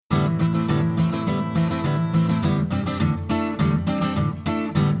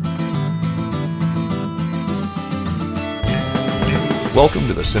Welcome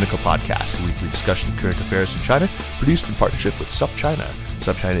to the Sinica Podcast, a weekly discussion of current affairs in China, produced in partnership with SupChina.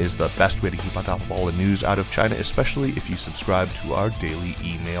 SupChina is the best way to keep on top of all the news out of China, especially if you subscribe to our daily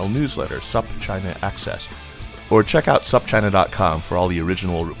email newsletter, SupChina Access. Or check out supchina.com for all the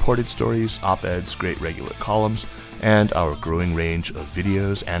original reported stories, op-eds, great regular columns, and our growing range of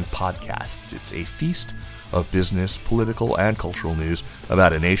videos and podcasts. It's a feast of business, political, and cultural news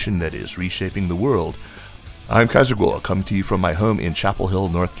about a nation that is reshaping the world. I'm Kaiser Kuo, coming to you from my home in Chapel Hill,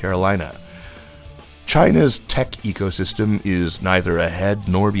 North Carolina. China's tech ecosystem is neither ahead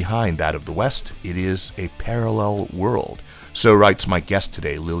nor behind that of the West. It is a parallel world. So writes my guest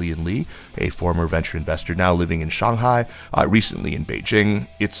today, Lillian Li, a former venture investor now living in Shanghai, recently in Beijing.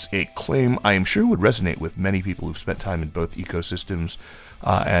 It's a claim I am sure would resonate with many people who've spent time in both ecosystems,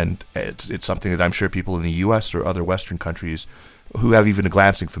 and it's something that I'm sure people in the U.S. or other Western countries who have even a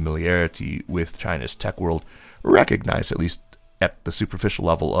glancing familiarity with China's tech world recognize, at least at the superficial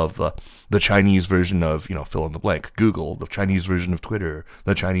level, of the Chinese version of, fill in the blank, Google, the Chinese version of Twitter,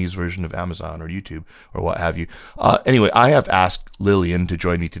 the Chinese version of Amazon or YouTube or what have you. Anyway, I have asked Lillian to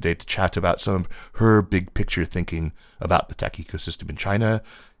join me today to chat about some of her big picture thinking about the tech ecosystem in China,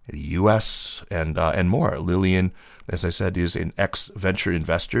 the U.S., and more. Lillian, as I said, is an ex-venture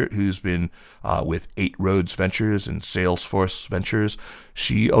investor who's been with 8 Roads Ventures and Salesforce Ventures.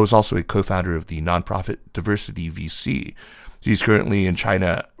 She was also a co-founder of the nonprofit Diversity VC. She's currently in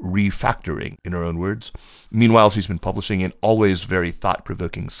China refactoring, in her own words. Meanwhile, she's been publishing an always very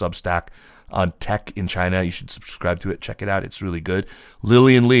thought-provoking Substack on tech in China. You should subscribe to it. Check it out. It's really good.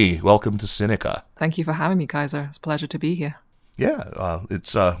 Lillian Li, welcome to Sinica. Thank you for having me, Kaiser. It's a pleasure to be here. Yeah,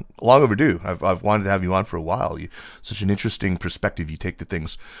 it's long overdue. I've wanted to have you on for a while. Such an interesting perspective you take to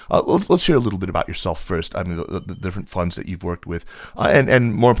things. Let's hear a little bit about yourself first. I mean, the different funds that you've worked with,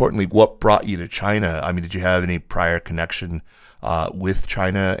 and more importantly, what brought you to China? I mean, did you have any prior connection with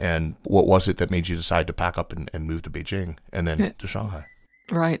China, and what was it that made you decide to pack up and move to Beijing and then to Shanghai?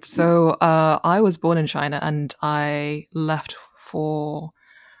 Right. So I was born in China, and I left for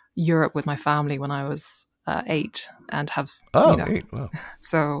Europe with my family when I was 8, and have 8. Wow.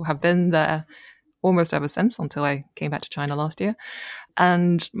 So have been there almost ever since, until I came back to China last year.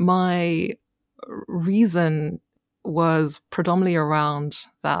 And my reason was predominantly around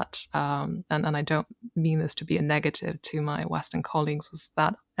that, and I don't mean this to be a negative to my Western colleagues, was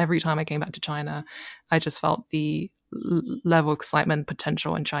that every time I came back to China, I just felt the level of excitement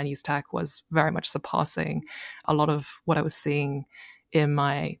potential in Chinese tech was very much surpassing a lot of what I was seeing in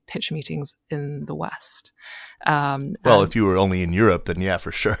my pitch meetings in the West. If you were only in Europe, then yeah,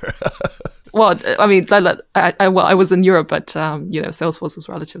 for sure. Well, I mean, I was in Europe, but Salesforce was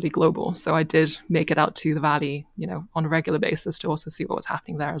relatively global, so I did make it out to the Valley, on a regular basis to also see what was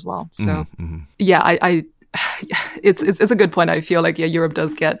happening there as well. So, yeah, it's a good point. I feel like Europe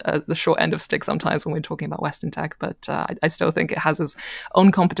does get the short end of stick sometimes when we're talking about Western tech, but I still think it has its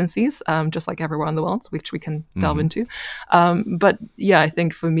own competencies, just like everywhere in the world, which we can delve into. But yeah, I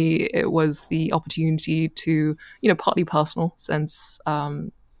think for me it was the opportunity to, partly personal, since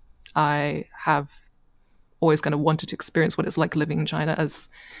I have always kind of wanted to experience what it's like living in China as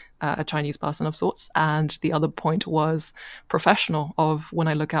a Chinese person of sorts. And the other point was professional, of when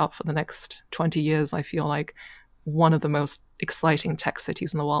I look out for the next 20 years, I feel like one of the most exciting tech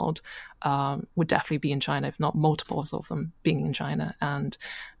cities in the world would definitely be in China, if not multiples of them being in China. And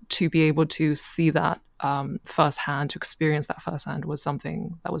to be able to see that firsthand, to experience that firsthand, was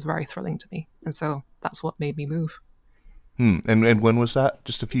something that was very thrilling to me. And so that's what made me move. And when was that?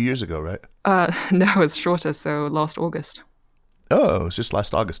 Just a few years ago, right? No, it's shorter. So last August. Oh, it was just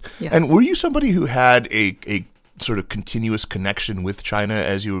last August. Yes. And were you somebody who had a sort of continuous connection with China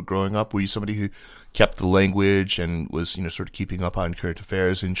as you were growing up? Were you somebody who kept the language and was, sort of keeping up on current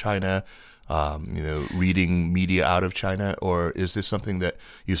affairs in China, reading media out of China? Or is this something that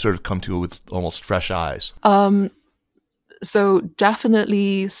you sort of come to with almost fresh eyes? So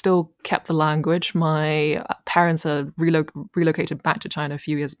definitely still kept the language. My parents are relocated back to China a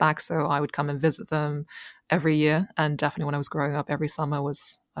few years back, so I would come and visit them every year. And definitely when I was growing up, every summer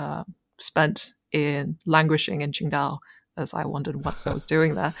was spent in languishing in Qingdao, as I wondered what I was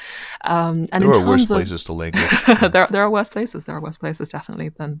doing there. And there are worse places to languish. there are worse places. There are worse places, definitely,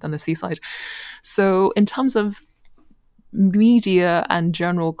 than the seaside. So in terms of media and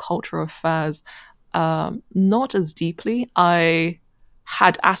general cultural affairs, not as deeply. I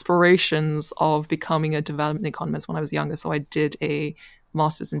had aspirations of becoming a development economist when I was younger, so I did a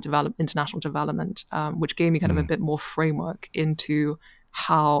master's in international development, which gave me kind of a bit more framework into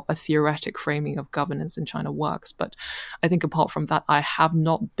how a theoretic framing of governance in China works. But I think apart from that, I have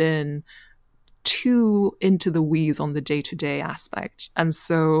not been too into the weeds on the day-to-day aspect. And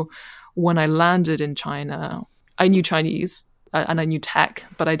so when I landed in China, I knew Chinese and I knew tech,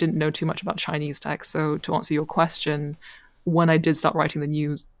 but I didn't know too much about Chinese tech. So to answer your question, when I did start writing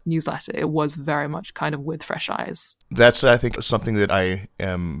the newsletter, it was very much kind of with fresh eyes. That's, I think, something that I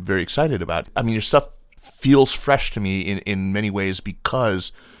am very excited about. I mean, your stuff feels fresh to me in many ways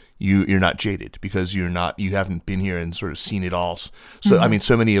because you're not jaded, because you haven't been here and sort of seen it all. So, I mean,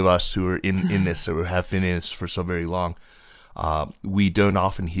 so many of us who are in this or have been in this for so very long, we don't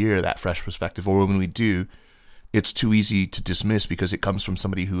often hear that fresh perspective, or when we do, it's too easy to dismiss because it comes from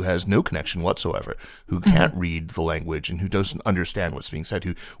somebody who has no connection whatsoever, who can't read the language and who doesn't understand what's being said,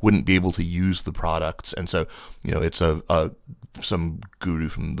 who wouldn't be able to use the products. And so, it's some guru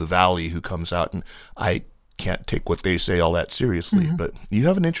from the Valley who comes out, and I can't take what they say all that seriously. But you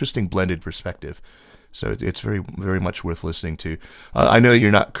have an interesting blended perspective. So it's very, very much worth listening to. I know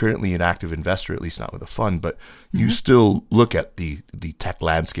you're not currently an active investor, at least not with a fund, but you still look at the tech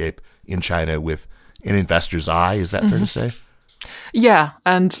landscape in China with an investor's eye. Is that fair to say? Yeah.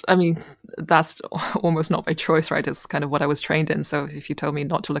 And I mean, that's almost not by choice, right? It's kind of what I was trained in. So if you told me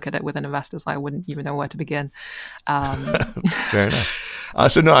not to look at it with an investor's eye, I wouldn't even know where to begin. Fair enough.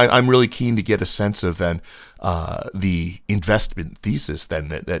 So no, I'm really keen to get a sense of then the investment thesis then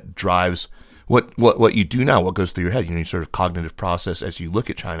that drives what you do now, what goes through your head, your sort of cognitive process as you look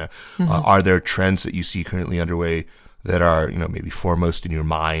at China. Are there trends that you see currently underway that are, maybe foremost in your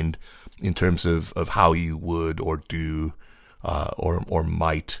mind in terms of how you would or do or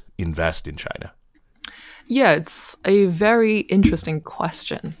might invest in China? Yeah, it's a very interesting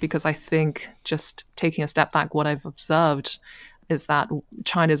question because I think just taking a step back, what I've observed is that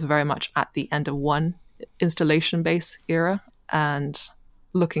China is very much at the end of one installation-based era and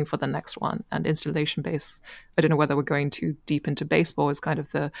looking for the next one. And installation-based, I don't know whether we're going too deep into baseball, is kind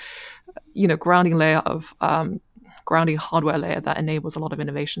of the, grounding layer of grounding hardware layer that enables a lot of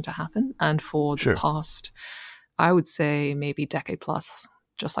innovation to happen. And for the past, I would say maybe decade plus,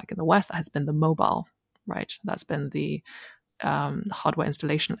 just like in the West, that has been the mobile, right? That's been the hardware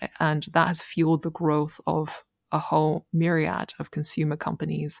installation layer. And that has fueled the growth of a whole myriad of consumer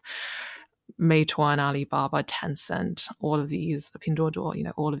companies, Meituan, Alibaba, Tencent, all of these,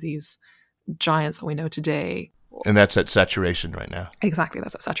 Pinduoduo, all of these giants that we know today. And that's at saturation right now. Exactly,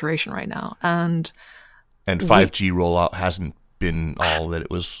 that's at saturation right now. And 5G rollout hasn't been all that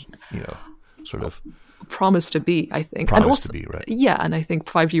it was, sort of promised to be, I think. Promised to be, right? Yeah, and I think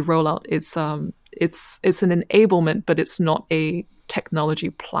 5G rollout, it's an enablement, but it's not a technology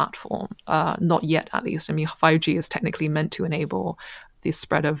platform. Not yet, at least. I mean, 5G is technically meant to enable the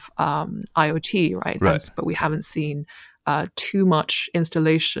spread of IoT, right? But we haven't seen too much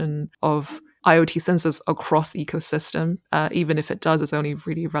installation of IoT sensors across the ecosystem. Even if it does, it's only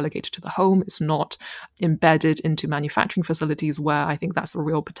really relegated to the home. It's not embedded into manufacturing facilities where I think that's the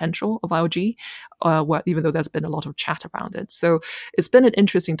real potential of IoT, where, even though there's been a lot of chat around it. So it's been an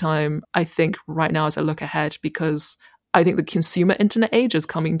interesting time, I think, right now as I look ahead, because I think the consumer internet age is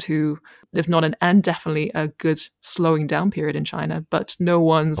coming to, if not an end, definitely a good slowing down period in China, but no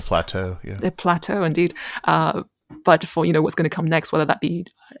one's... A plateau, yeah. A plateau, indeed. But for, what's going to come next, whether that be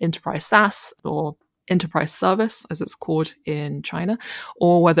enterprise SaaS or enterprise service, as it's called in China,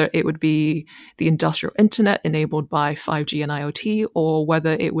 or whether it would be the industrial internet enabled by 5G and IoT, or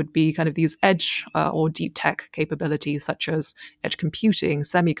whether it would be kind of these edge or deep tech capabilities such as edge computing,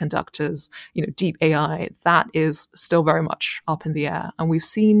 semiconductors, deep AI, that is still very much up in the air. And we've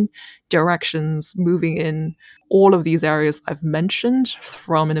seen directions moving in all of these areas I've mentioned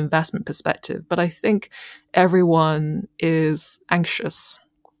from an investment perspective. But I think everyone is anxious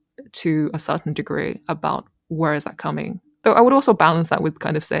to a certain degree about where is that coming. Though I would also balance that with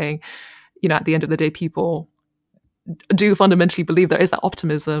kind of saying, at the end of the day, people do fundamentally believe there is that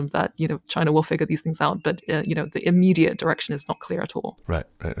optimism that, China will figure these things out. But, the immediate direction is not clear at all. Right.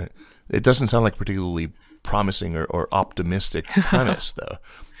 It doesn't sound like particularly promising or optimistic premise, though,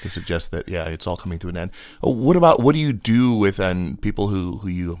 to suggest that, it's all coming to an end. What do you do with people who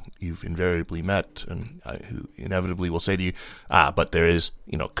you've invariably met and who inevitably will say to you, but there is,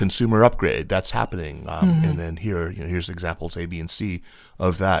 consumer upgrade that's happening. And then here's examples A, B, and C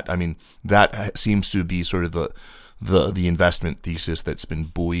of that. I mean, that seems to be sort of the investment thesis that's been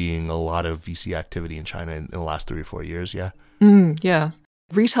buoying a lot of VC activity in China in the last 3 or 4 years. Yeah. Yeah.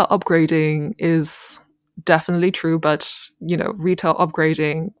 Retail upgrading is definitely true, but, retail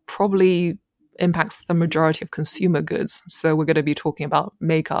upgrading probably impacts the majority of consumer goods. So we're going to be talking about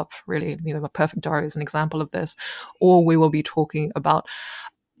makeup, really, a perfect diary is an example of this, or we will be talking about,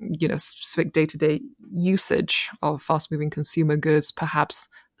 specific day-to-day usage of fast-moving consumer goods, perhaps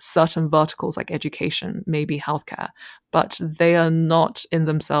certain verticals like education, maybe healthcare, but they are not in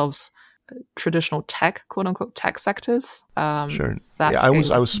themselves traditional tech, quote unquote, tech sectors. Sure. Yeah, I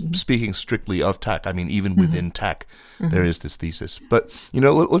was speaking strictly of tech. I mean, even within tech, there is this thesis. But,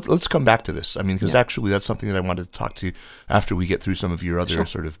 let's come back to this. I mean, because actually that's something that I wanted to talk to after we get through some of your other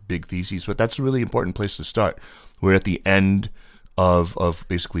sort of big theses. But that's a really important place to start. We're at the end of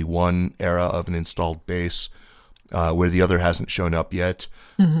basically one era of an installed base where the other hasn't shown up yet.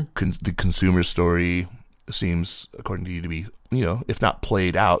 The consumer story seems, according to you, to be, if not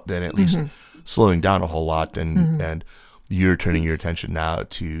played out, then at least slowing down a whole lot. And you're turning your attention now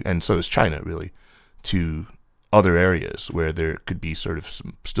to, and so is China really, to other areas where there could be sort of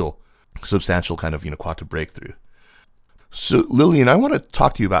some still substantial kind of, quantum breakthrough. So, Lillian, I want to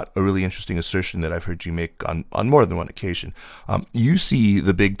talk to you about a really interesting assertion that I've heard you make on more than one occasion. You see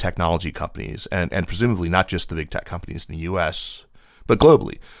the big technology companies, and presumably not just the big tech companies in the U.S., but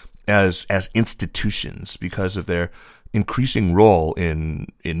globally, as institutions because of their increasing role in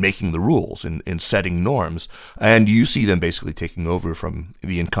making the rules, in setting norms. And you see them basically taking over from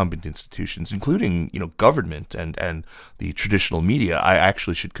the incumbent institutions, including, government and the traditional media. I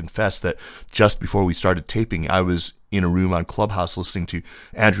actually should confess that just before we started taping, I was in a room on Clubhouse listening to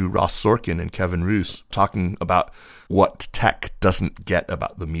Andrew Ross Sorkin and Kevin Roose talking about what tech doesn't get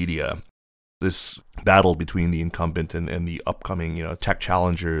about the media. This battle between the incumbent and the upcoming, tech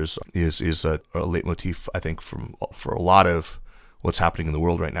challengers is a leitmotif, I think, for a lot of what's happening in the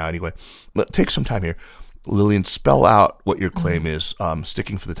world right now. Anyway, take some time here. Lillian, spell out what your claim is,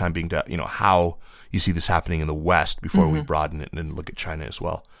 sticking for the time being to, how you see this happening in the West before we broaden it and look at China as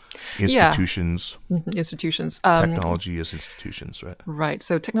well. Institutions. Institutions. Technology as institutions, right? Right.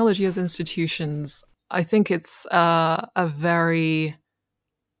 So technology as institutions, I think it's a very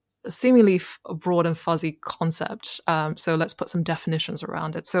seemingly broad and fuzzy concept. So let's put some definitions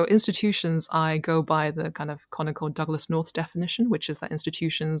around it. So institutions, I go by the kind of canonical Douglas North definition, which is that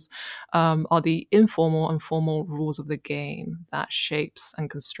institutions are the informal and formal rules of the game that shapes and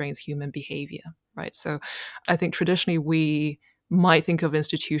constrains human behavior, right? So I think traditionally we might think of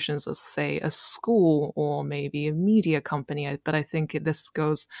institutions as, say, a school or maybe a media company, but I think this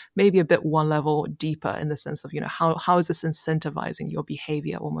goes maybe a bit one level deeper in the sense of, how is this incentivizing your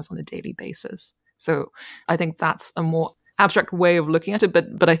behavior almost on a daily basis? So I think that's a more abstract way of looking at it,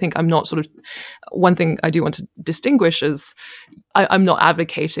 but I think I'm not sort of, one thing I do want to distinguish is I'm not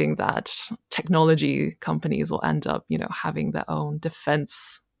advocating that technology companies will end up, having their own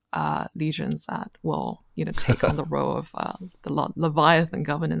defense legions that will, take on the role of the Leviathan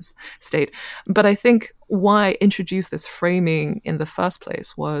governance state. But I think why I introduced this framing in the first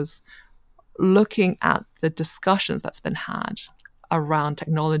place was looking at the discussions that's been had around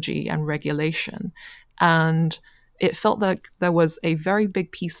technology and regulation. And it felt like there was a very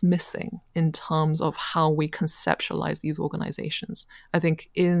big piece missing in terms of how we conceptualize these organizations. I think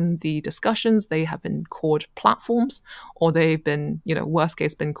in the discussions, they have been called platforms, or they've been, worst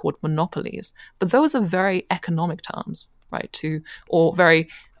case, been called monopolies. But those are very economic terms, right? Or very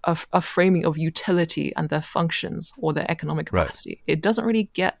a framing of utility and their functions or their economic capacity. Right. It doesn't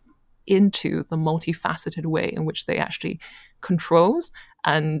really get into the multifaceted way in which they actually controls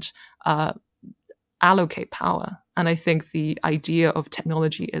and allocate power. And I think the idea of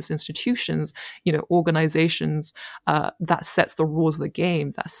technology as institutions, organizations that sets the rules of the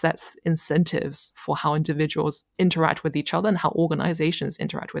game, that sets incentives for how individuals interact with each other and how organizations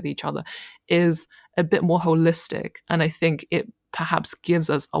interact with each other, is a bit more holistic. And I think it perhaps gives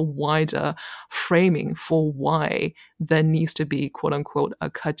us a wider framing for why there needs to be, quote unquote, a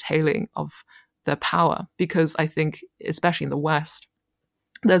curtailing of their power. Because I think, especially in the West,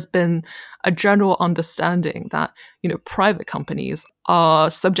 there's been a general understanding that, private companies are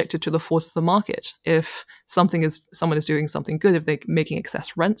subjected to the force of the market. If someone is doing something good, if they're making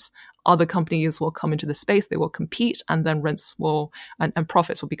excess rents, other companies will come into the space, they will compete, and then rents will, and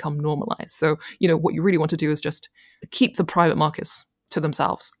profits will become normalized. So, what you really want to do is just keep the private markets to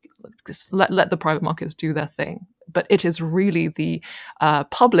themselves. Just let the private markets do their thing. But it is really the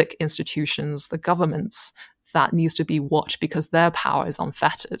public institutions, the governments, that needs to be watched because their power is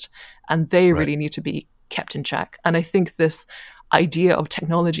unfettered and they really need to be kept in check. And I think this idea of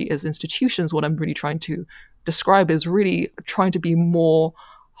technology as institutions, what I'm really trying to describe is really trying to be more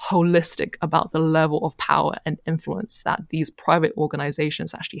holistic about the level of power and influence that these private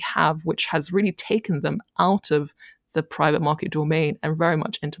organizations actually have, which has really taken them out of the private market domain and very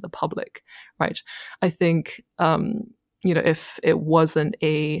much into the public, right? I think, if it wasn't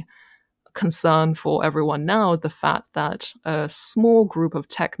a concern for everyone now, the fact that a small group of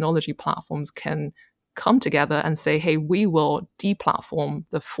technology platforms can come together and say, hey, we will deplatform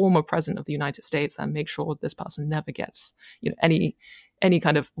the former president of the United States and make sure this person never gets, any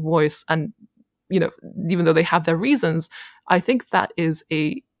kind of voice. And, even though they have their reasons, I think that is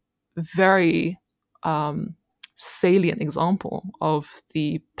a very salient example of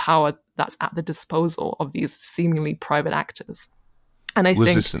the power that's at the disposal of these seemingly private actors. And I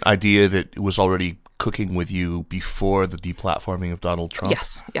think this an idea that was already cooking with you before the deplatforming of Donald Trump?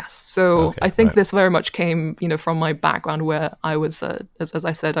 Yes. So I think this very much came, from my background, where I was, as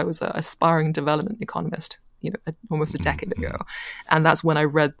I said, I was an aspiring development economist, almost a decade ago. And that's when I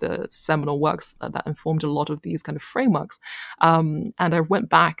read the seminal works that informed a lot of these kind of frameworks. And I went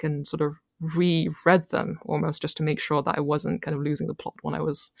back and sort of reread them almost just to make sure that I wasn't kind of losing the plot when I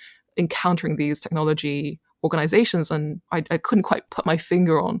was encountering these technology organizations, and I couldn't quite put my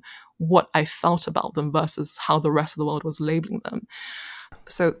finger on what I felt about them versus how the rest of the world was labeling them.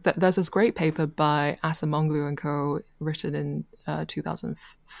 So there's this great paper by Asimoglu and co. written in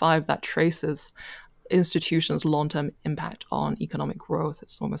 2005 that traces institutions' long-term impact on economic growth.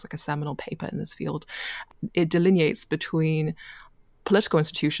 It's almost like a seminal paper in this field. It delineates between political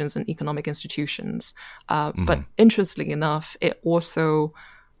institutions and economic institutions. But interestingly enough, it also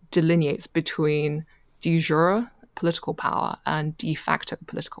delineates between de jure political power and de facto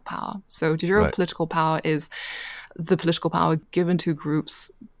political power. So de jure political power is the political power given to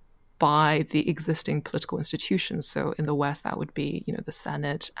groups by the existing political institutions. So in the West, that would be, the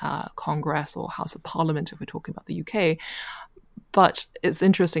Senate, Congress, or House of Parliament, if we're talking about the UK. But it's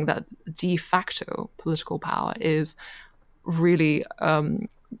interesting that de facto political power is really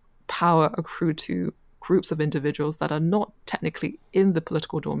power accrued to groups of individuals that are not technically in the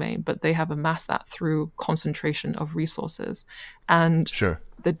political domain, but they have amassed that through concentration of resources. And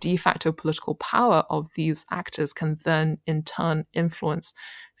the de facto political power of these actors can then in turn influence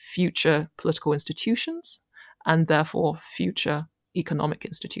future political institutions and therefore future economic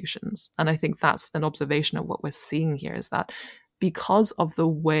institutions. And I think that's an observation of what we're seeing here, is that because of the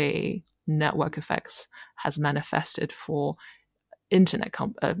way network effects has manifested for internet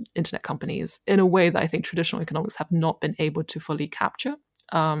companies in a way that I think traditional economics have not been able to fully capture,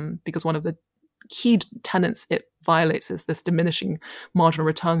 because one of the key tenets it violates is this diminishing marginal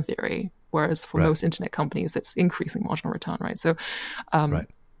return theory, whereas for most internet companies, it's increasing marginal return, right? So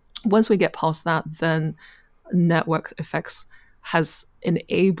once we get past that, then network effects has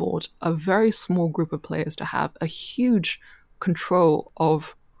enabled a very small group of players to have a huge control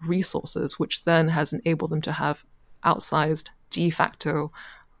of resources, which then has enabled them to have outsized de facto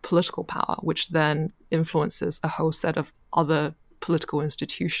political power, which then influences a whole set of other political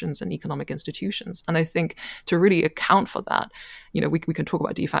institutions and economic institutions. And I think to really account for that, we can talk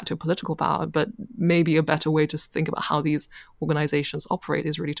about de facto political power, but maybe a better way to think about how these organizations operate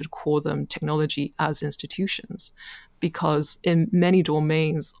is really to call them technology as institutions. Because in many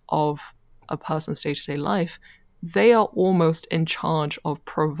domains of a person's day-to-day life, they are almost in charge of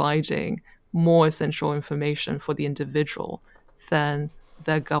providing more essential information for the individual than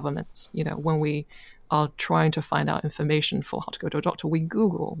their governments. When we are trying to find out information for how to go to a doctor, we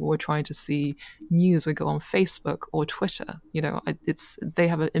Google. When we're trying to see news, we go on Facebook or Twitter. They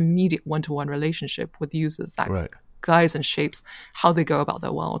have an immediate one-to-one relationship with users that guides and shapes how they go about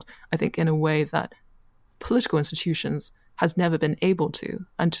their world, I think, in a way that political institutions has never been able to.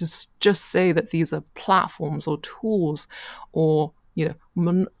 And to just say that these are platforms or tools or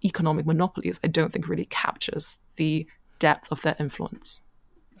economic monopolies, I don't think really captures the depth of their influence.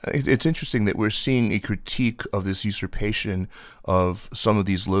 It's interesting that we're seeing a critique of this usurpation of some of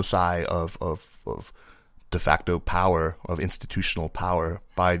these loci of de facto power, of institutional power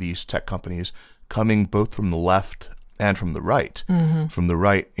by these tech companies, coming both from the left and from the right. From the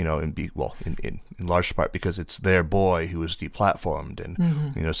right, in large part because it's their boy who is deplatformed,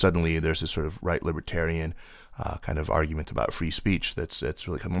 and suddenly there's this sort of right libertarian kind of argument about free speech that's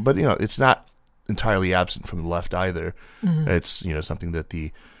really coming. But it's not entirely absent from the left either. It's something that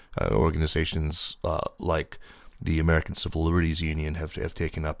the organizations like the American Civil Liberties Union have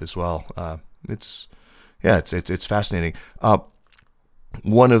taken up as well. It's fascinating.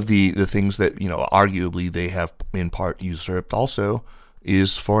 One of the things that arguably they have in part usurped also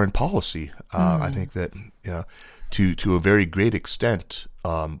is foreign policy. I think that to a very great extent,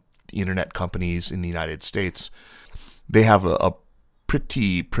 internet companies in the United States, they have a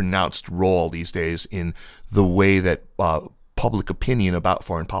pretty pronounced role these days in the way that public opinion about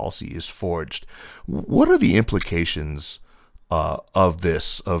foreign policy is forged. What are the implications of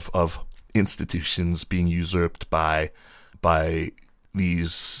this, of institutions being usurped by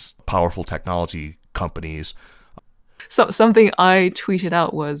these powerful technology companies? So something I tweeted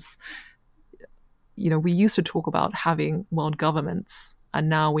out was, we used to talk about having world governments, and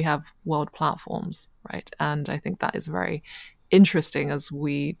now we have world platforms, right? And I think that is very interesting as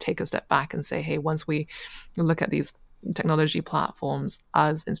we take a step back and say, hey, once we look at these technology platforms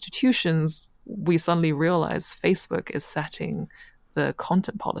as institutions, we suddenly realize Facebook is setting the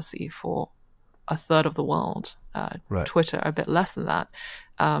content policy for a third of the world. Right. Twitter, a bit less than that.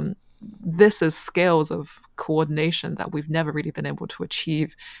 This is scales of coordination that we've never really been able to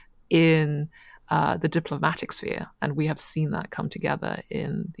achieve in the diplomatic sphere. And we have seen that come together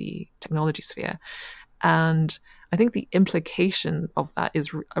in the technology sphere. And I think the implication of that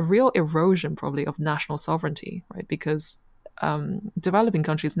is a real erosion probably of national sovereignty, right? Because developing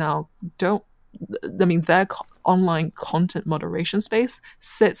countries now their online content moderation space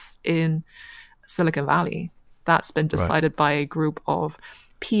sits in Silicon Valley. That's been decided by a group of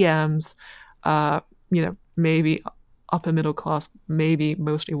PMs, maybe upper middle class, maybe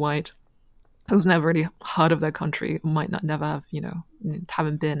mostly white, who's never really heard of their country, might not never have,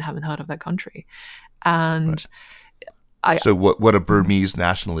 haven't heard of their country. And so what a Burmese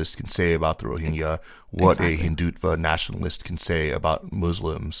nationalist can say about the Rohingya, what a Hindutva nationalist can say about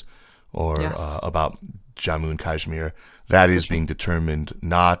Muslims or about Jammu and Kashmir, that is being determined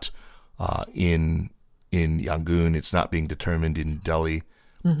not in Yangon. It's not being determined in Delhi.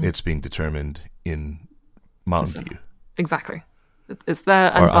 Mm-hmm. It's being determined in Mountain View. Exactly. It's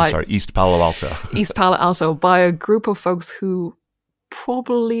there. And East Palo Alto. East Palo Alto, by a group of folks who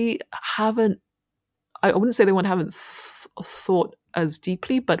probably haven't, I wouldn't say haven't thought as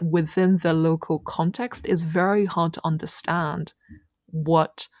deeply, but within the local context, is very hard to understand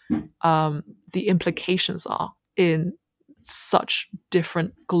what the implications are in such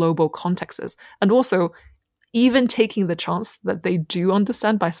different global contexts. And also, even taking the chance that they do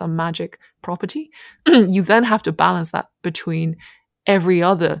understand by some magic property, you then have to balance that between every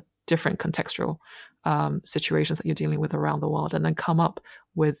other different contextual situations that you're dealing with around the world, and then come up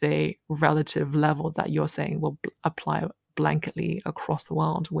with a relative level that you're saying will apply blanketly across the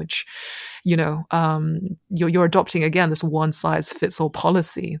world, which, you're adopting, again, this one-size-fits-all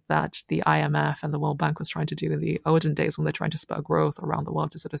policy that the IMF and the World Bank was trying to do in the olden days when they're trying to spur growth around the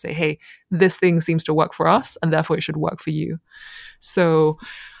world, to sort of say, hey, this thing seems to work for us, and therefore it should work for you. So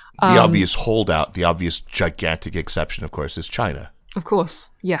the obvious holdout, the obvious gigantic exception, of course, is China. Of course,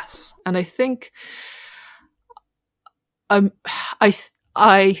 yes. And I think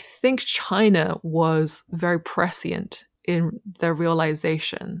I think China was very prescient in their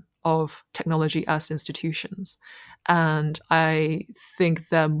realization of technology as institutions. And I think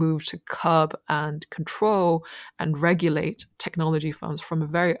their move to curb and control and regulate technology firms from a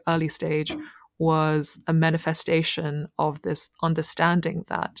very early stage was a manifestation of this understanding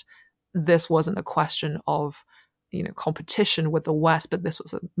that this wasn't a question of competition with the West, but this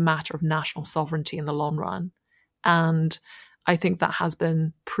was a matter of national sovereignty in the long run. And I think that has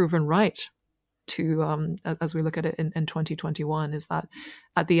been proven right to, as we look at it in 2021, is that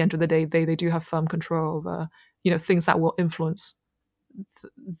at the end of the day, they do have firm control over, things that will influence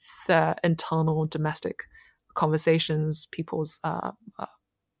their internal domestic conversations, people's, for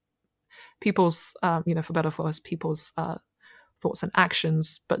better or for worse, people's thoughts and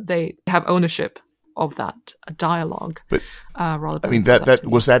actions, but they have ownership of that dialogue. But rather than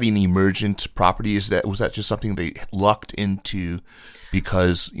was that an emergent property? Was that just something they lucked into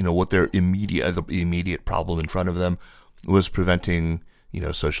because what their immediate problem in front of them was preventing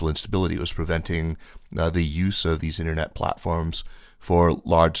social instability, was preventing the use of these internet platforms for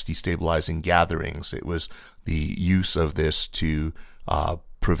large destabilizing gatherings. It was the use of this to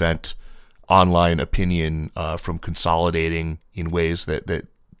prevent online opinion from consolidating in ways that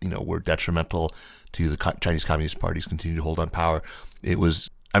were detrimental to the Chinese Communist Party's continue to hold on power. It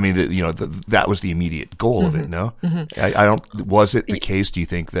was, that was the immediate goal of it. No, was it the case? Do you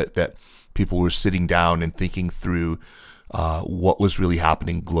think that people were sitting down and thinking through what was really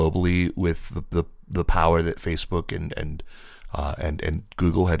happening globally with the power that Facebook and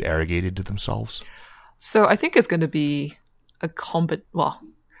Google had arrogated to themselves? So I think it's going to be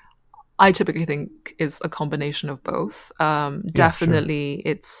I typically think is a combination of both. Definitely,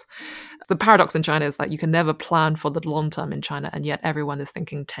 sure. It's the paradox in China is that you can never plan for the long term in China, and yet everyone is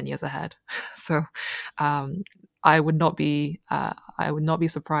thinking 10 years ahead. So I would not be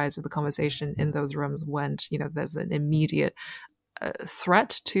surprised if the conversation in those rooms went, there's an immediate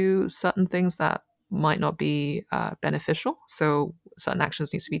threat to certain things that might not be beneficial. So certain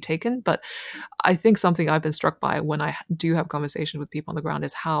actions need to be taken. But I think something I've been struck by when I do have conversations with people on the ground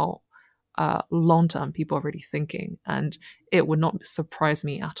is how long-term people are really thinking. And it would not surprise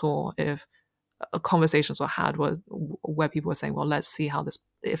me at all if conversations were had where people were saying, well, let's see how this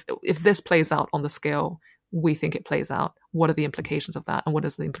if this plays out on the scale we think it plays out, what are the implications of that, and what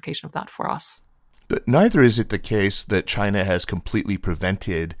is the implication of that for us? But neither is it the case that China has completely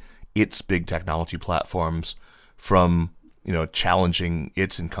prevented its big technology platforms from, challenging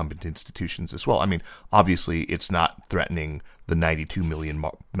its incumbent institutions as well. I mean, obviously, it's not threatening the 92 million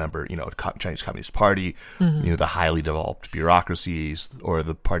member, Chinese Communist Party, the highly developed bureaucracies or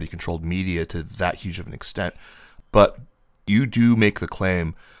the party-controlled media to that huge of an extent. But you do make the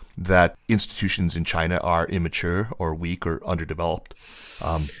claim that institutions in China are immature or weak or underdeveloped.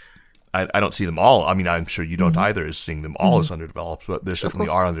 I don't see them all. I mean, I'm sure you don't either, as seeing them all as underdeveloped, but there certainly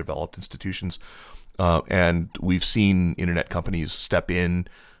are underdeveloped institutions. And we've seen internet companies step in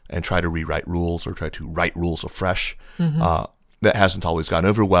and try to rewrite rules or try to write rules afresh. That hasn't always gone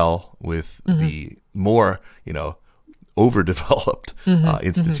over well with the more, overdeveloped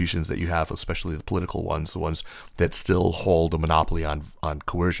institutions that you have, especially the political ones, the ones that still hold a monopoly on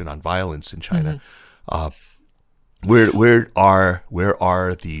coercion, on violence in China. Where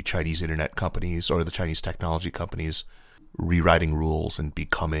are the Chinese internet companies or the Chinese technology companies rewriting rules and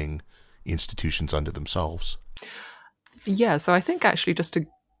becoming institutions unto themselves? Yeah, so I think actually just to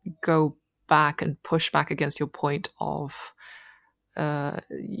go back and push back against your point of the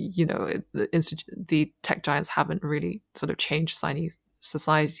tech giants haven't really sort of changed Chinese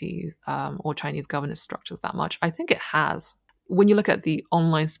society or Chinese governance structures that much. I think it has. When you look at the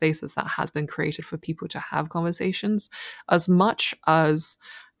online spaces that has been created for people to have conversations, as much as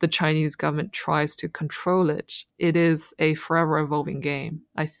the Chinese government tries to control it, it is a forever evolving game.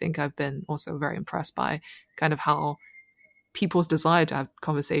 I think I've been also very impressed by kind of how people's desire to have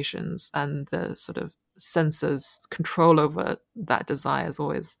conversations and the sort of censors' control over that desire is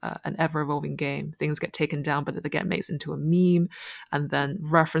always an ever-evolving game. Things get taken down, but they get made into a meme, and then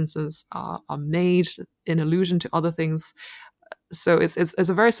references are made in allusion to other things. So it's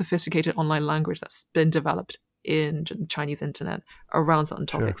a very sophisticated online language that's been developed in the Chinese internet around certain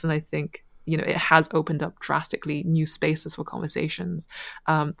topics. And I think, it has opened up drastically new spaces for conversations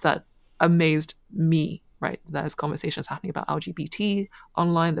that amazed me, right? There's conversations happening about LGBT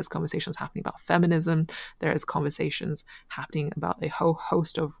online. There's conversations happening about feminism. There's conversations happening about a whole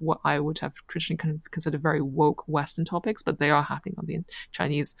host of what I would have traditionally considered very woke Western topics, but they are happening on the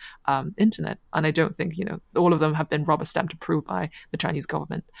Chinese internet. And I don't think, all of them have been rubber stamped approved by the Chinese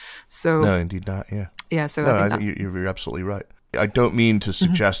government. So no, indeed not. Yeah. Yeah. So no, I think you're absolutely right. I don't mean to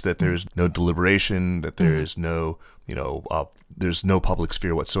suggest that there's no deliberation, that there is no, there's no public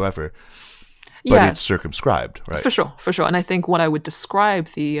sphere whatsoever. But it's circumscribed, right? For sure. And I think what I would describe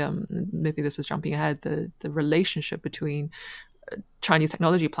maybe this is jumping ahead, the relationship between Chinese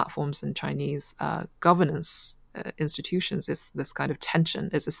technology platforms and Chinese governance institutions is this kind of tension.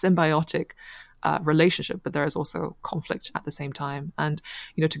 It's a symbiotic relationship, but there is also conflict at the same time. And,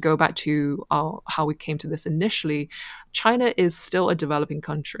 to go back to how we came to this initially, China is still a developing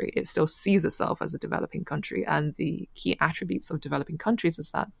country. It still sees itself as a developing country. And the key attributes of developing countries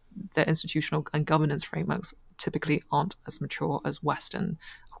is that their institutional and governance frameworks typically aren't as mature as Western,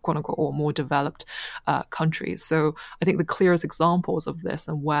 quote unquote, or more developed countries. So I think the clearest examples of this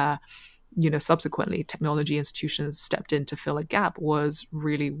and where subsequently technology institutions stepped in to fill a gap was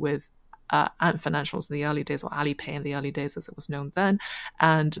really with Ant Financials in the early days, or Alipay in the early days as it was known then,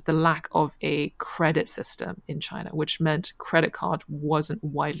 and the lack of a credit system in China, which meant credit card wasn't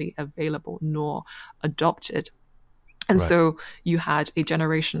widely available nor adopted. And so you had a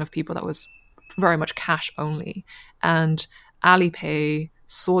generation of people that was very much cash only. And Alipay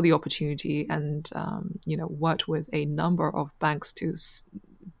saw the opportunity and, worked with a number of banks to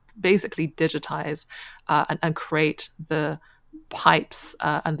basically digitize and create the pipes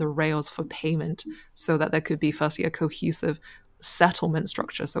and the rails for payment so that there could be firstly a cohesive settlement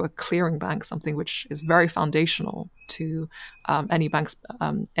structure, so a clearing bank, something which is very foundational to any bank's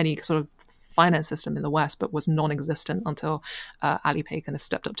any sort of finance system in the West, but was non-existent until Alipay kind of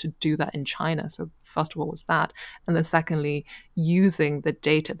stepped up to do that in China. So first of all was that, and then secondly, using the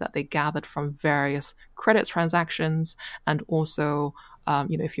data that they gathered from various credit transactions, and also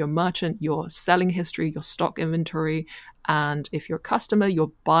if you're a merchant, your selling history, your stock inventory, and if you're a customer,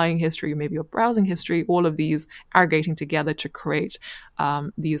 your buying history, maybe your browsing history, all of these aggregating together to create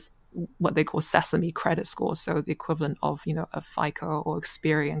these what they call sesame credit scores, so the equivalent of a FICO or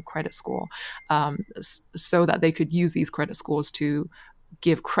Experian credit score, so that they could use these credit scores to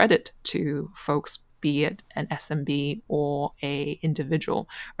give credit to folks, be it an SMB or a individual,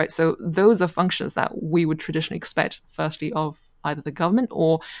 right? So those are functions that we would traditionally expect, firstly, of either the government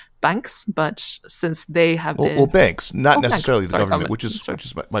or banks. But since they have been... Well, banks, not Oh, necessarily banks. the Sorry, government, which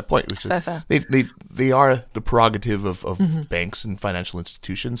is my point. Which is Fair. they are the prerogative of banks and financial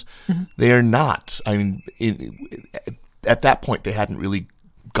institutions. They are not. I mean, at that point, they hadn't really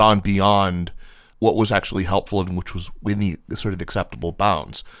gone beyond what was actually helpful and which was within the sort of acceptable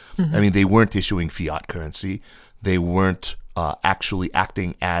bounds. I mean, they weren't issuing fiat currency. They weren't actually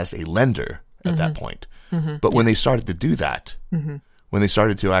acting as a lender at that point. But when they started to do that, when they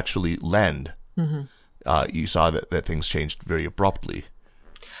started to actually lend, you saw that things changed very abruptly,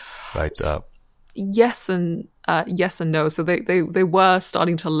 right? Yes and no. So they were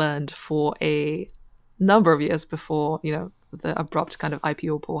starting to lend for a number of years before, the abrupt kind of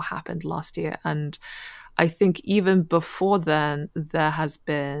IPO pull happened last year. And I think even before then, there has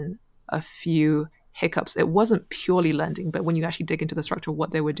been a few hiccups. It wasn't purely lending, but when you actually dig into the structure,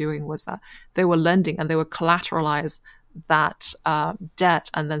 what they were doing was that they were lending and they would collateralize that debt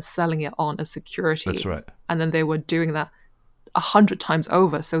and then selling it on as security. That's right. And then they were doing that 100 times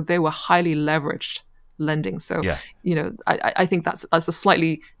over. So they were highly leveraged lending. So, I think that's a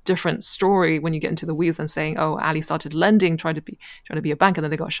slightly different story when you get into the weeds than saying, oh, Ali started lending, trying to be a bank, and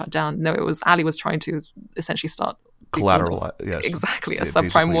then they got shut down. No, it was Ali was trying to essentially start collateral, yes. Exactly, a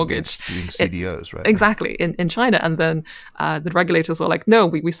subprime mortgage. Being CDOs, right? Exactly, in China. And then the regulators were like, no,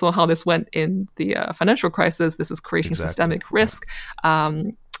 we saw how this went in the financial crisis. This is creating systemic risk.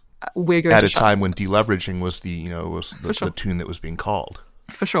 We're going at to a time when deleveraging was the tune that was being called.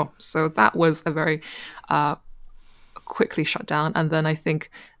 For sure. So that was a very quickly shut down. And then I think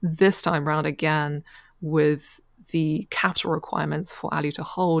this time round again, with the capital requirements for Ali to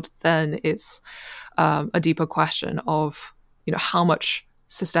hold, then it's a deeper question of, how much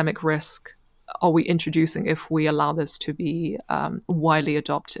systemic risk are we introducing if we allow this to be widely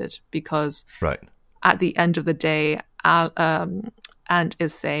adopted? Because at the end of the day, Ant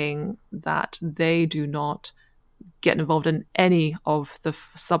is saying that they do not get involved in any of the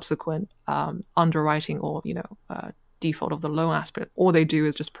subsequent underwriting or default of the loan aspect. All they do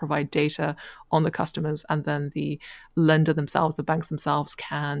is just provide data on the customers, and then the lender themselves, the banks themselves,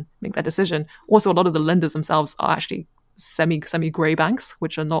 can make that decision. Also, a lot of the lenders themselves are actually semi-gray banks,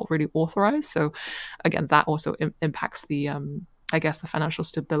 which are not really authorized. So again, that also impacts the the financial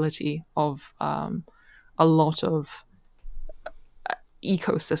stability of a lot of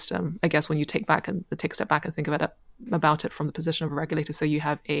ecosystem, I guess, when you take a step back and think about it from the position of a regulator. So you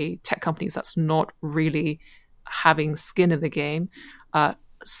have a tech companies that's not really having skin in the game,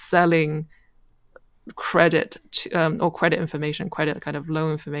 selling credit or credit information, credit kind of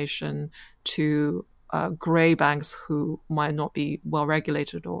loan information to gray banks who might not be well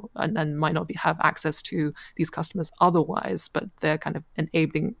regulated and might not have access to these customers otherwise, but they're kind of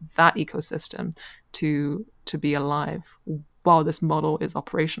enabling that ecosystem to be alive while this model is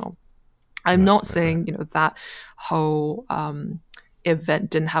operational. I'm not saying, that whole event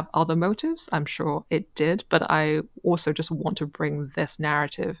didn't have other motives. I'm sure it did, but I also just want to bring this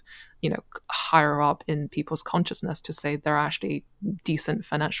narrative, higher up in people's consciousness to say there are actually decent,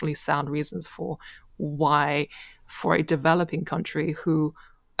 financially sound reasons for why, for a developing country who,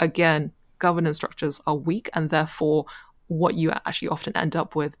 again, governance structures are weak, and therefore what you actually often end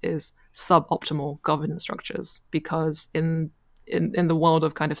up with is suboptimal governance structures, because in the world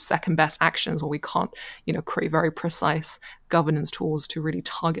of kind of second best actions, where we can't, create very precise governance tools to really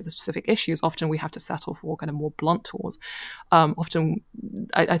target the specific issues, often we have to settle for kind of more blunt tools. I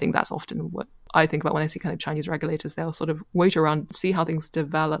think that's often what I think about when I see kind of Chinese regulators. They'll sort of wait around, see how things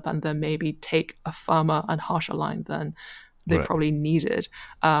develop, and then maybe take a firmer and harsher line than they probably needed.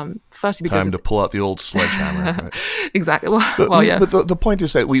 Firstly, because time to pull out the old sledgehammer. Right? Exactly. But the point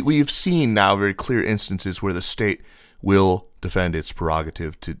is that we've seen now very clear instances where the state will defend its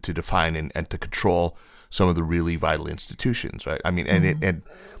prerogative to define and to control some of the really vital institutions, right? I mean, and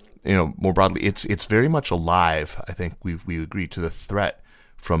more broadly, it's very much alive. I think we agree to the threat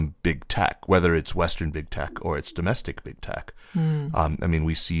from big tech, whether it's Western big tech or it's domestic big tech. I mean,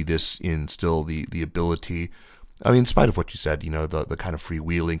 we see this in still the ability. I mean, in spite of what you said, the kind of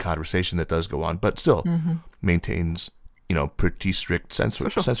freewheeling conversation that does go on, but still maintains, pretty strict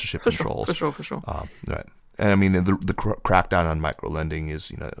censorship controls. For sure. Right. And I mean, the crackdown on micro-lending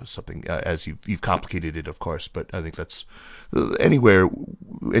is, something, as you've complicated it, of course, but I think that's any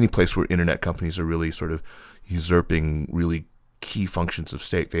place where internet companies are really sort of usurping really key functions of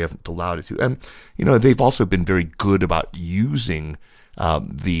state, they haven't allowed it to. And, they've also been very good about using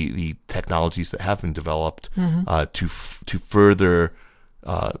the technologies that have been developed to further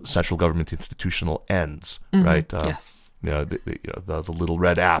central government institutional ends, right? Yes. The little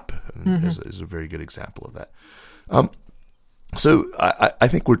red app is a very good example of that. So I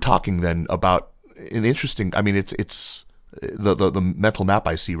think we're talking then about an interesting. I mean, it's the mental map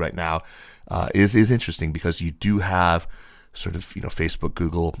I see right now is interesting because you do have sort of Facebook,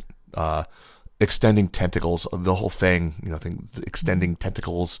 Google, extending tentacles, the whole thing, extending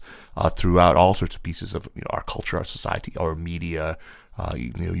tentacles throughout all sorts of pieces of our culture, our society, our media,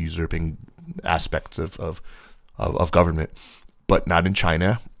 usurping aspects of government, but not in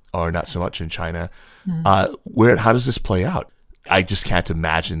China, or not so much in China. How does this play out? I just can't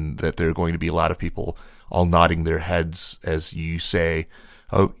imagine that there are going to be a lot of people all nodding their heads as you say,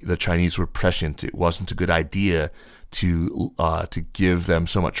 "Oh, the Chinese were prescient. It wasn't a good idea to give them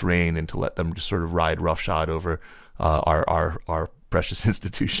so much rain and to let them just sort of ride roughshod over our precious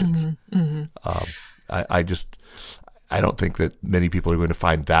institutions." I don't think that many people are going to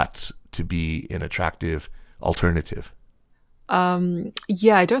find that to be an attractive alternative.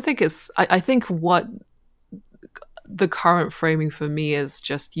 I don't think I think what the current framing for me is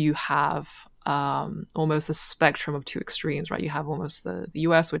just you have almost a spectrum of two extremes, right? You have almost the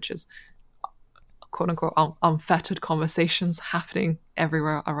US, which is quote unquote unfettered conversations happening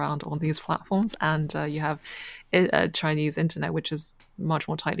everywhere around on these platforms, and you have a Chinese internet, which is much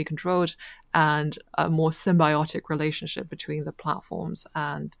more tightly controlled, and a more symbiotic relationship between the platforms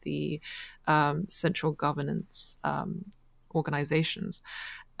and the central governance organizations.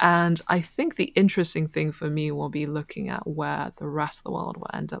 And I think the interesting thing for me will be looking at where the rest of the world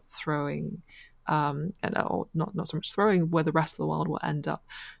will end up throwing, or not so much throwing, where the rest of the world will end up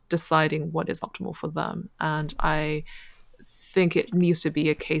deciding what is optimal for them. And I think it needs to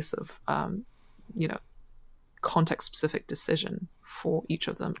be a case of, context-specific decision for each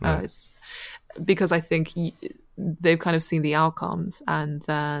of them. Right. It's because I think they've kind of seen the outcomes, and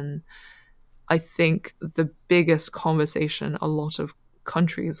then I think the biggest conversation a lot of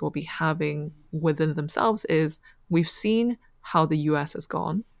countries will be having within themselves is, we've seen how the US has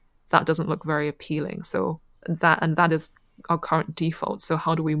gone. That doesn't look very appealing. So that is our current default. So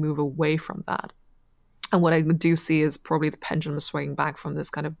how do we move away from that? And what I do see is probably the pendulum swinging back from this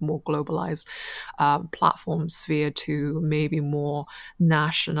kind of more globalized platform sphere to maybe more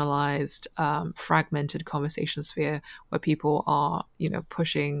nationalized, fragmented conversation sphere, where people are,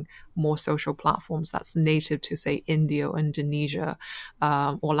 pushing more social platforms that's native to, say, India or Indonesia,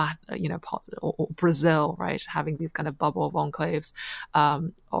 or parts, or Brazil, right? Having these kind of bubble of enclaves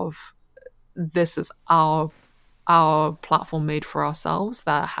of, this is our platform made for ourselves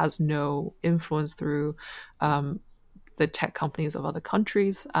that has no influence through the tech companies of other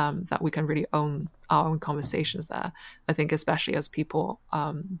countries, that we can really own our own conversations there. I think especially as people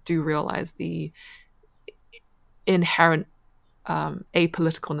do realize the inherent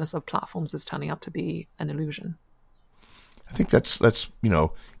apoliticalness of platforms is turning out to be an illusion. I think that's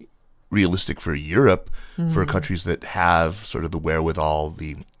realistic for Europe, for countries that have sort of the wherewithal,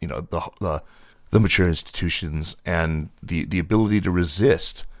 the mature institutions and the ability to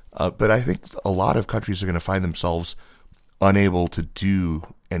resist. But I think a lot of countries are going to find themselves unable to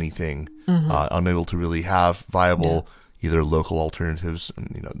do anything, unable to really have viable either local alternatives,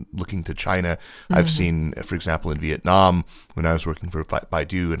 looking to China. I've seen, for example, in Vietnam, when I was working for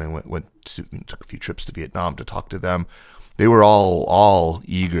Baidu and I took a few trips to Vietnam to talk to them, they were all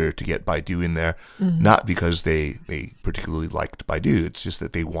eager to get Baidu in there, not because they particularly liked Baidu. It's just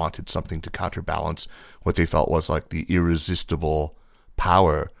that they wanted something to counterbalance what they felt was like the irresistible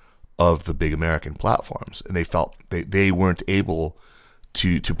power of the big American platforms. And they felt they weren't able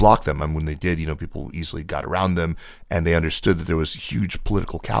to block them. And when they did, people easily got around them, and they understood that there was huge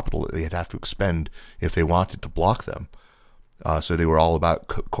political capital that they'd have to expend if they wanted to block them. So they were all about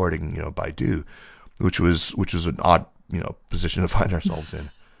courting, Baidu, which was an odd position to find ourselves in.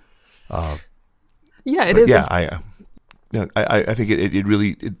 It is. Yeah, I think it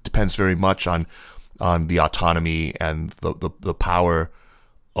really depends very much on the autonomy and the power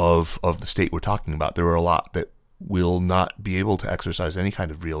of the state we're talking about. There are a lot that will not be able to exercise any kind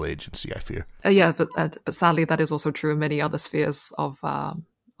of real agency, I fear. But sadly, that is also true in many other spheres of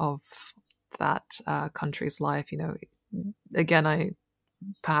that country's life. Again, I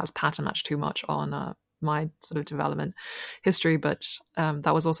perhaps pattern match too much on my sort of development history, but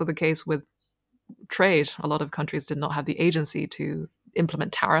that was also the case with trade. A lot of countries did not have the agency to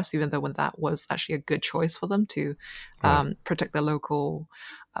implement tariffs, even though when that was actually a good choice for them to protect their local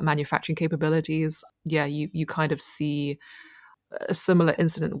manufacturing capabilities. Yeah, you kind of see a similar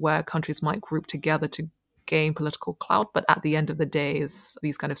incident where countries might group together to gain political clout, but at the end of the day, is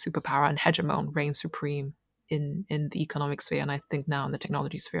these kind of superpower and hegemon reign supreme in the economic sphere, and I think now in the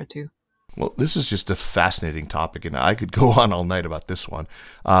technology sphere too. Well, this is just a fascinating topic, and I could go on all night about this one.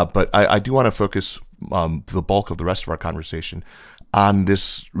 But I do want to focus the bulk of the rest of our conversation on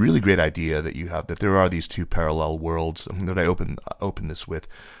this really great idea that you have, that there are these two parallel worlds that I open this with.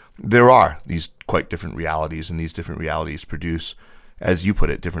 There are these quite different realities, and these different realities produce, as you put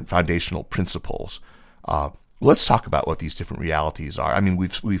it, different foundational principles. Let's talk about what these different realities are. I mean,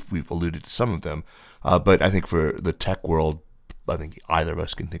 we've alluded to some of them, but I think for the tech world, I think either of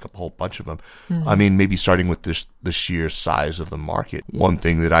us can think of a whole bunch of them. Mm-hmm. I mean, maybe starting with the sheer size of the market. One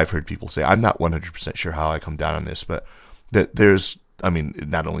thing that I've heard people say, I'm not 100% sure how I come down on this, but that there's, I mean,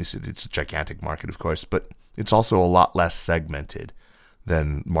 not only is it's a gigantic market, of course, but it's also a lot less segmented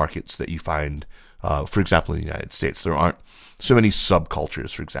than markets that you find, for example, in the United States. There aren't so many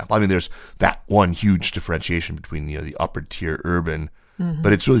subcultures, for example. I mean, there's that one huge differentiation between, the upper tier urban, mm-hmm.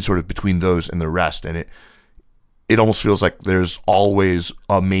 but it's really sort of between those and the rest. And it almost feels like there's always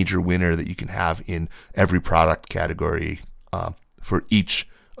a major winner that you can have in every product category for each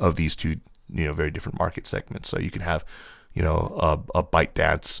of these two, very different market segments. So you can have, a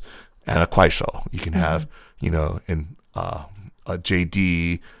ByteDance and a Kuaishou. You can have, a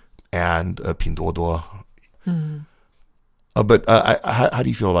JD and a Pinduoduo. Mm-hmm. But how do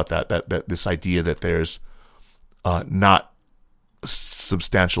you feel about that this idea that there's not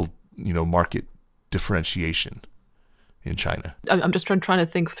substantial, market differentiation in China? I'm just trying to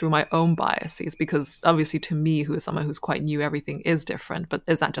think through my own biases, because obviously to me, who is someone who's quite new, everything is different. But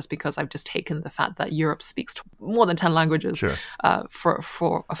is that just because I've just taken the fact that Europe speaks more than 10 languages sure.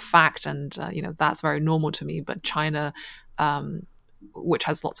 For a fact, and that's very normal to me. But China, which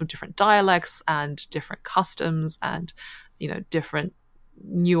has lots of different dialects and different customs and different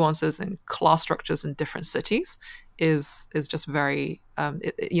nuances and class structures in different cities, is just very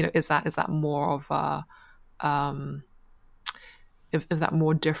is that more of a if that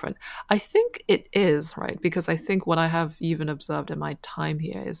more different? I think it is, right? Because I think what I have even observed in my time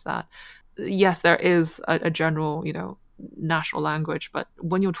here is that, yes, there is a general, national language, but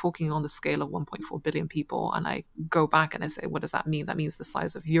when you're talking on the scale of 1.4 billion people, and I go back and I say, what does that mean? That means the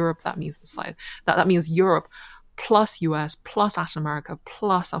size of Europe. That means that means Europe plus US plus Latin America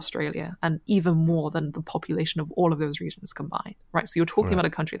plus Australia, and even more than the population of all of those regions combined, right? So you're talking about a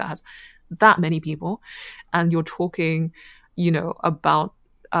country that has that many people, and you're talking about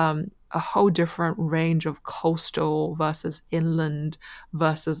a whole different range of coastal versus inland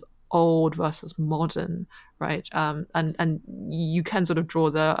versus old versus modern, right? And you can sort of draw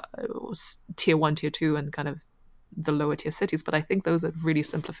the tier 1, tier 2, and kind of the lower tier cities, but I think those are really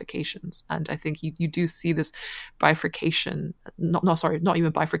simplifications. And I think you do see this bifurcation, not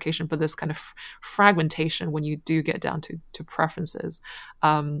even bifurcation, but this kind of fragmentation when you do get down to preferences.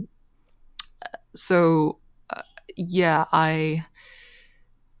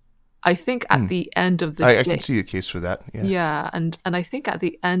 I think at the end of the day, I can see a case for that. Yeah, and I think at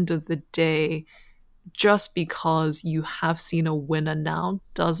the end of the day, just because you have seen a winner now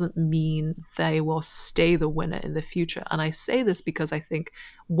doesn't mean they will stay the winner in the future. And I say this because I think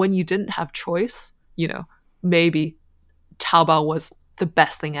when you didn't have choice, maybe Taobao was the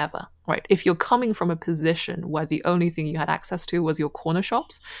best thing ever, right? If you're coming from a position where the only thing you had access to was your corner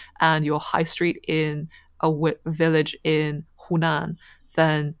shops and your high street in a village in Hunan,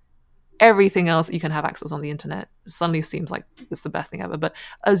 then everything else you can have access on the internet suddenly seems like it's the best thing ever. But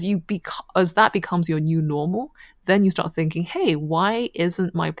as that becomes your new normal, then you start thinking, hey, why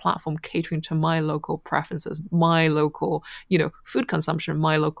isn't my platform catering to my local preferences, my local, food consumption,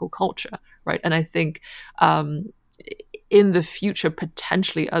 my local culture, right? And I think in the future,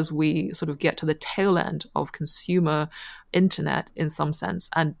 potentially, as we sort of get to the tail end of consumer internet in some sense,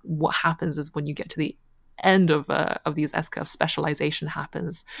 and what happens is when you get to the end of these S-curves, specialization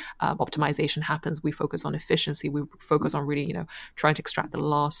happens, optimization happens. We focus on efficiency. We focus on really, trying to extract the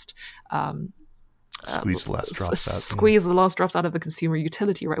last, squeeze the last drops out. Squeeze the last drops out of the consumer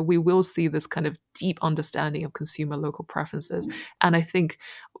utility, right? We will see this kind of deep understanding of consumer local preferences, and I think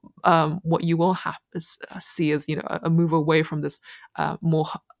what you will see is, a move away from this more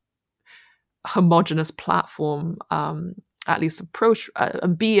homogenous platform. At least approach,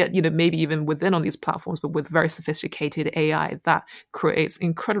 and be it, maybe even within on these platforms, but with very sophisticated AI that creates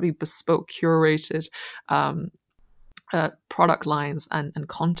incredibly bespoke, curated product lines and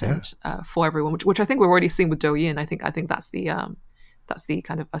content for everyone, which I think we're already seeing with Douyin. I think that's the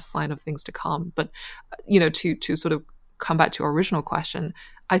kind of a sign of things to come. But to sort of come back to our original question,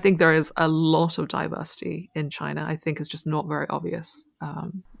 I think there is a lot of diversity in China. I think it's just not very obvious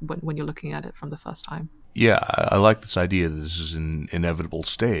when you're looking at it from the first time. Yeah, I like this idea that this is an inevitable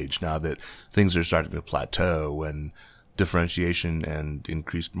stage now that things are starting to plateau and differentiation and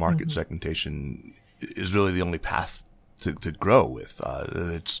increased market segmentation is really the only path to grow with.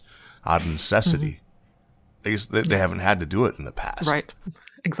 It's out of necessity. they haven't had to do it in the past. Right.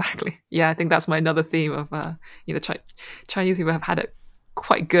 Exactly. Yeah, I think that's my another theme of, Chinese people have had it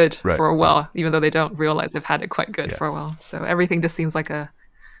quite good for a while, even though they don't realize they've had it quite good for a while. So everything just seems like a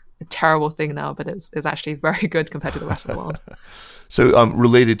terrible thing now, but it's actually very good compared to the rest of the world. So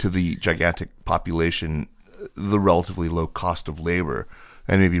related to the gigantic population, the relatively low cost of labor,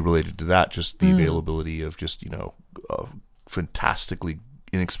 and maybe related to that, just the availability of just, fantastically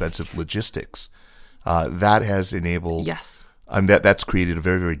inexpensive logistics, that has enabled... Yes. That's created a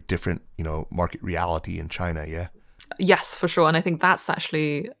very, very different, market reality in China, yeah? Yes, for sure. And I think that's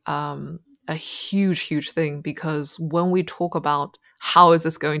actually a huge, huge thing, because when we talk about how is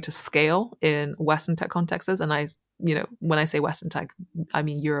this going to scale in Western tech contexts, and when I say Western tech, I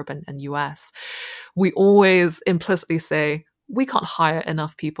mean Europe and US, we always implicitly say, we can't hire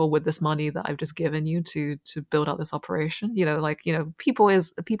enough people with this money that I've just given you to build out this operation. People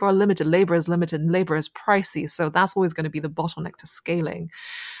are limited, labor is limited, and labor is pricey. So that's always going to be the bottleneck to scaling.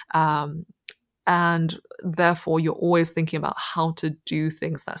 And therefore, you're always thinking about how to do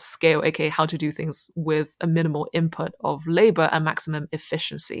things that scale, aka how to do things with a minimal input of labor and maximum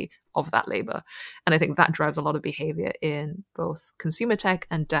efficiency of that labor. And I think that drives a lot of behavior in both consumer tech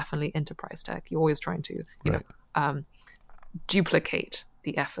and definitely enterprise tech. You're always trying to, duplicate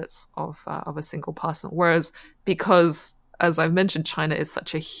the efforts of a single person. Whereas, because, as I've mentioned, China is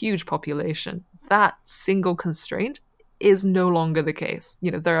such a huge population, that single constraint is no longer the case.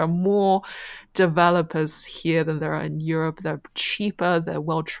 There are more developers here than there are in Europe. They're cheaper, they're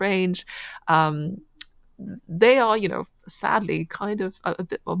well trained. They are, sadly, kind of a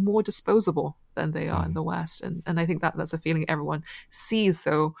bit more disposable than they are in the West. And I think that's a feeling everyone sees.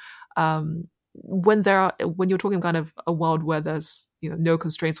 So when you're talking kind of a world where there's no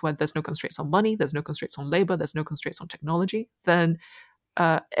constraints, where there's no constraints on money, there's no constraints on labor, there's no constraints on technology, then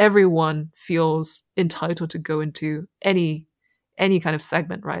everyone feels entitled to go into any kind of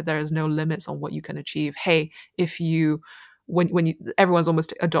segment, right? There is no limits on what you can achieve. Hey, everyone's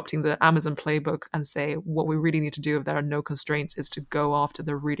almost adopting the Amazon playbook and say, what we really need to do if there are no constraints is to go after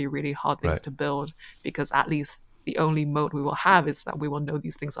the really, really hard things to build, because at least the only moat we will have is that we will know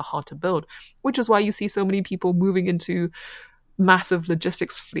these things are hard to build, which is why you see so many people moving into massive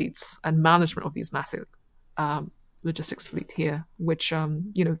logistics fleets and management of these massive logistics fleet here, which,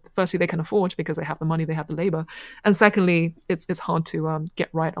 firstly, they can afford because they have the money, they have the labor. And secondly, it's hard to get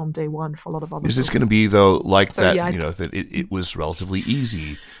right on day one for a lot of others. Is this going to be, though, that it was relatively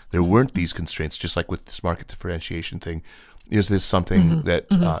easy? There weren't these constraints, just like with this market differentiation thing. Is this something that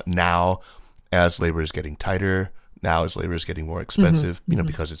now, as labor is getting tighter, now as labor is getting more expensive,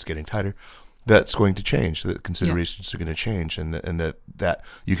 because it's getting tighter, that's going to change, that considerations are going to change, and that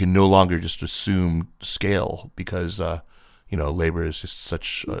you can no longer just assume scale because, labor is just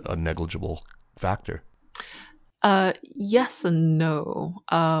such a negligible factor? Yes and no.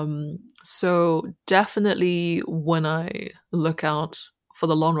 So definitely when I look out for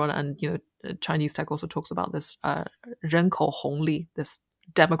the long run, and, Chinese tech also talks about this 人口红利, this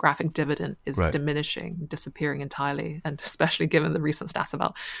demographic dividend is diminishing, disappearing entirely, and especially given the recent stats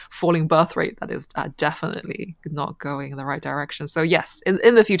about falling birth rate, that is definitely not going in the right direction. So yes,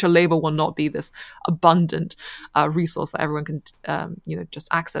 in the future, labor will not be this abundant resource that everyone can just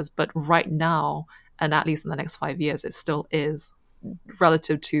access. But right now, and at least in the next 5 years, it still is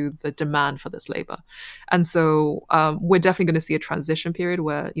relative to the demand for this labor. And so we're definitely going to see a transition period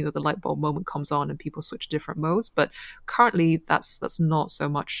where, the light bulb moment comes on and people switch to different modes. But currently that's not so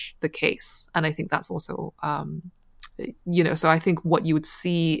much the case. And I think that's also, so I think what you would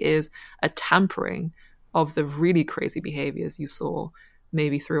see is a tampering of the really crazy behaviors you saw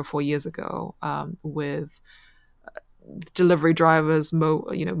maybe 3 or 4 years ago with delivery drivers,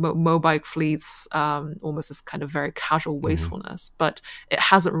 mobile fleets, almost this kind of very casual wastefulness. But it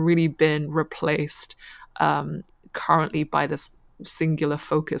hasn't really been replaced currently by this singular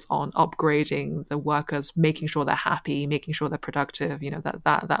focus on upgrading the workers, making sure they're happy, making sure they're productive.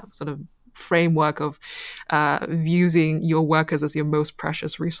 That sort of framework of viewing your workers as your most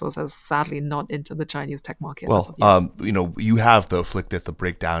precious resource has sadly not entered the Chinese tech market. Well, you have the afflicted the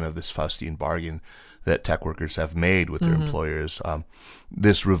breakdown of this Faustian bargain that tech workers have made with their employers.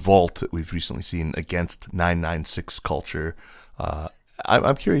 This revolt that we've recently seen against 996 culture,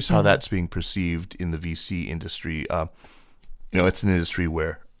 I'm curious how that's being perceived in the VC industry. It's an industry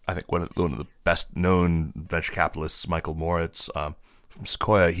where I think one of the best known venture capitalists, Michael Moritz from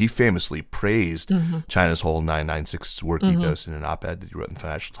Sequoia, he famously praised China's whole 996 work ethos in an op-ed that he wrote in the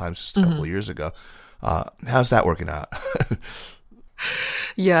Financial Times just a couple of years ago. How's that working out?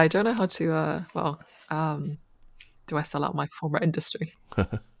 Yeah, I don't know how to, do I sell out my former industry?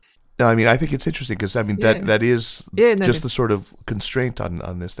 No, I mean, I think it's interesting because I mean that is the sort of constraint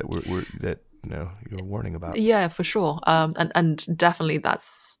on this that we're you're warning about. Yeah, for sure. And definitely the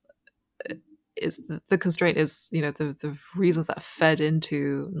constraint is the reasons that fed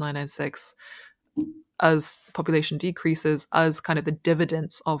into 996 as population decreases, as kind of the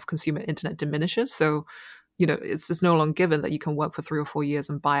dividends of consumer internet diminishes. So it's just no longer given that you can work for 3 or 4 years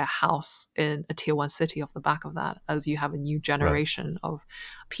and buy a house in a tier 1 city off the back of that, as you have a new generation of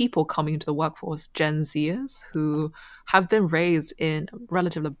people coming into the workforce, Gen Zers, who have been raised in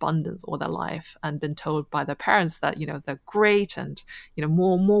relative abundance all their life and been told by their parents that, they're great and,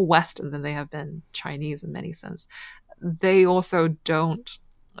 more Western than they have been Chinese in many sense. They also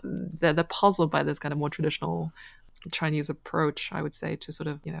they're puzzled by this kind of more traditional Chinese approach, I would say, to sort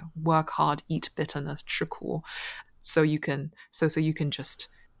of work hard, eat bitterness, 吃苦, so you can just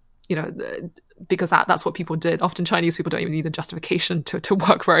because that's what people did. Often Chinese people don't even need a justification to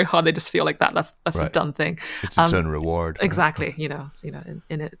work very hard. They just feel like that's a done thing. It's its own reward. Exactly. In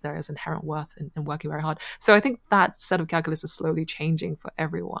it there is inherent worth in working very hard. So I think that set of calculus is slowly changing for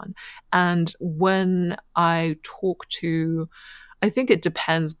everyone. And when I talk to, I think it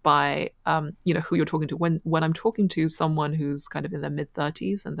depends by, who you're talking to. When I'm talking to someone who's kind of in their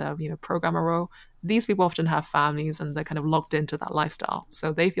mid-30s and they're, programmer role, these people often have families and they're kind of locked into that lifestyle.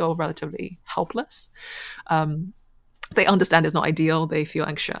 So they feel relatively helpless. They understand it's not ideal. They feel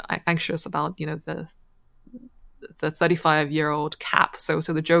anxious about, the 35-year-old cap. So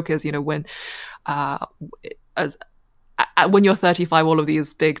the joke is, when you're 35, all of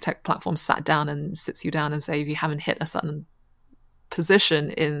these big tech platforms sat down and sits you down and say, if you haven't hit a certain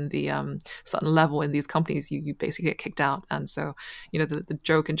position in the certain level in these companies, you basically get kicked out. And so the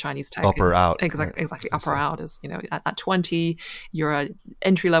joke in Chinese tech, up or out, exactly up or out is at 20 you're an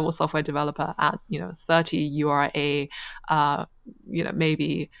entry-level software developer, at 30 you are a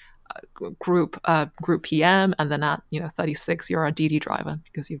maybe group PM, and then at 36 you're a DD driver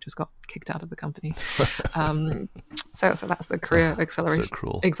because you've just got kicked out of the company. So that's the career acceleration. So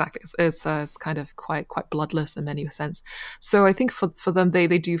cruel. Exactly. It's kind of quite bloodless in many sense. So I think for them they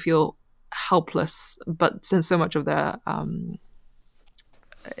do feel helpless, but since so much of their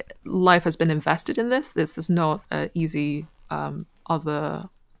life has been invested in this is not easy other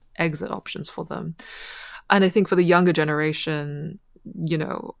exit options for them. And I think for the younger generation,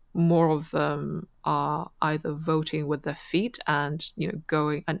 more of them are either voting with their feet and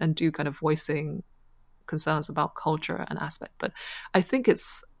going and do kind of voicing concerns about culture and aspect. But I think it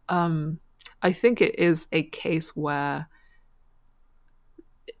is a case where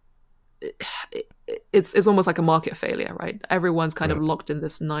it's almost like a market failure, right? Everyone's kind of locked in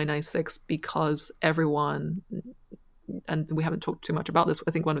this 996 because everyone, and we haven't talked too much about this,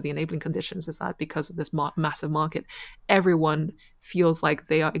 I think one of the enabling conditions is that because of this massive market, everyone feels like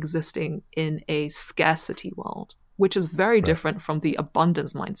they are existing in a scarcity world, which is very different from the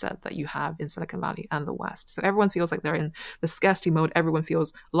abundance mindset that you have in Silicon Valley and the West. So everyone feels like they're in the scarcity mode. Everyone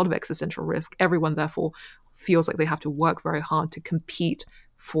feels a lot of existential risk. Everyone, therefore, feels like they have to work very hard to compete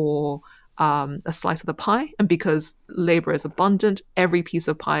for a slice of the pie. And because labor is abundant, every piece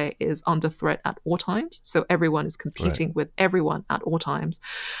of pie is under threat at all times. So everyone is competing with everyone at all times.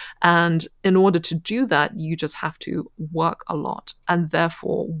 And in order to do that, you just have to work a lot. And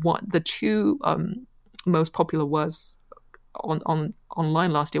therefore, the two most popular words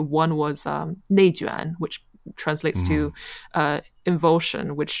online last year, one was 内卷, which translates to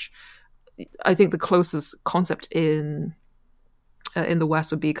involution, which I think the closest concept in the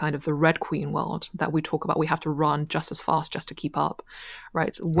West would be kind of the Red Queen world that we talk about. We have to run just as fast just to keep up,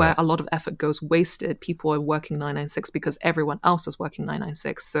 right? Where a lot of effort goes wasted. People are working 996 because everyone else is working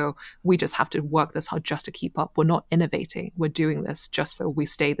 996. So we just have to work this hard just to keep up. We're not innovating. We're doing this just so we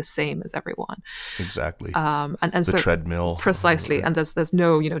stay the same as everyone. Exactly. And the so treadmill. Precisely. Right. And there's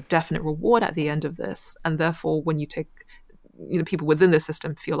no, definite reward at the end of this. And therefore, when you take people within the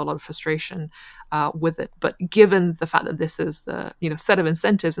system feel a lot of frustration with it. But given the fact that this is the set of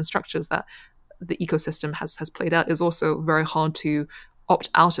incentives and structures that the ecosystem has played out, is also very hard to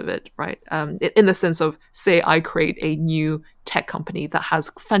opt out of it, right? In the sense of, say, I create a new tech company that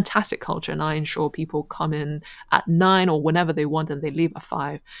has fantastic culture and I ensure people come in at 9 or whenever they want and they leave at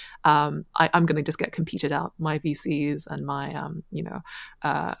 5. I'm going to just get competed out. My VCs and my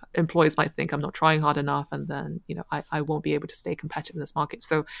employees might think I'm not trying hard enough, and then I won't be able to stay competitive in this market.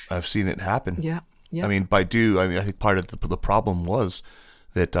 So I've seen it happen. Yeah. I mean, Baidu, I think part of the problem was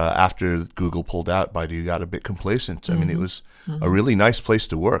that after Google pulled out, Baidu got a bit complacent. I mean, it was a really nice place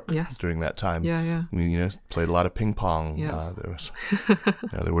to work during that time. Yeah. I mean, played a lot of ping pong. Yes. There was,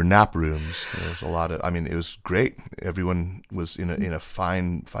 there were nap rooms. There was a lot of. I mean, it was great. Everyone was in a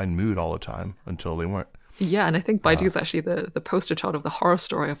fine mood all the time until they weren't. Yeah, and I think Baidu is actually the poster child of the horror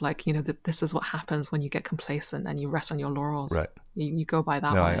story of like, that this is what happens when you get complacent and you rest on your laurels. Right. You go by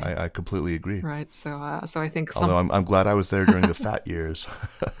that no, way. I completely agree. Right. So I think although I'm glad I was there during the fat years.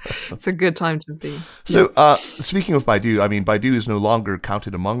 It's a good time to be. So speaking of Baidu, I mean, Baidu is no longer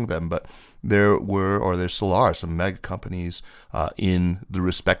counted among them, but there still are some mega companies in the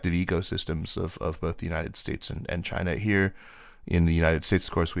respective ecosystems of both the United States and China. Here in the United States,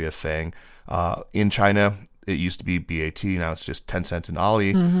 of course, we have Fang. In China, it used to be BAT. Now it's just Tencent and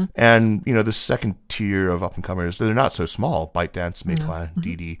Ali. And, the second tier of up-and-comers, they're not so small. ByteDance, Meituan,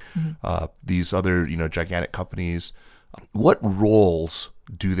 Didi, these other, gigantic companies. What roles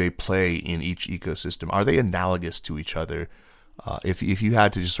do they play in each ecosystem? Are they analogous to each other? If you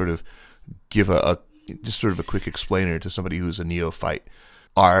had to just sort of give a quick explainer to somebody who's a neophyte,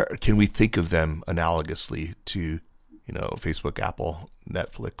 can we think of them analogously to Facebook, Apple,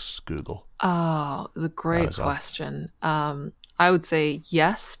 Netflix, Google? Oh, the great question. I would say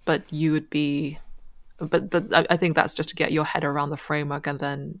yes, but you would be, but I think that's just to get your head around the framework, and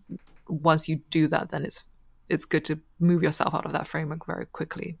then once you do that, then it's good to move yourself out of that framework very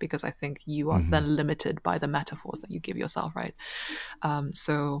quickly, because I think you are then limited by the metaphors that you give yourself, right?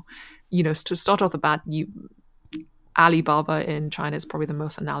 So, to start off the bat, Alibaba in China is probably the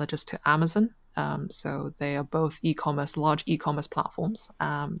most analogous to Amazon. So they are both large e-commerce platforms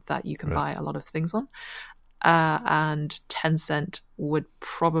that you can buy a lot of things on. And Tencent would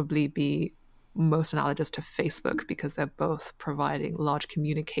probably be most analogous to Facebook, because they're both providing large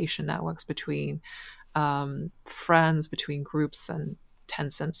communication networks between friends, between groups, and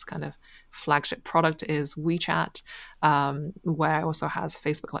Tencent's kind of flagship product is WeChat, where it also has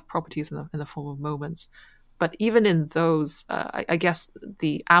Facebook-like properties in the form of moments. But even in those, I guess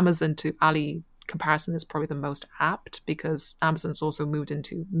the Amazon to Ali comparison is probably the most apt, because Amazon's also moved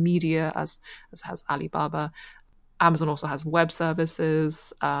into media as has Alibaba. Amazon also has web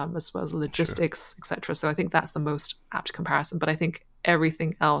services, as well as logistics, etc. So I think that's the most apt comparison. But I think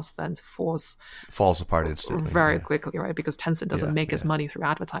everything else then falls apart instantly, very quickly, right? Because Tencent doesn't make its money through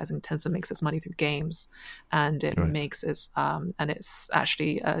advertising. Tencent makes its money through games, and it makes its and it's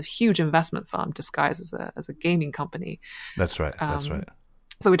actually a huge investment firm disguised as a gaming company. That's right. That's right.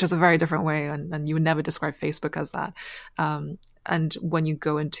 So, which is a very different way, and you would never describe Facebook as that. And when you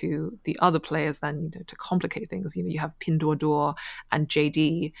go into the other players, then to complicate things, you have Pinduoduo and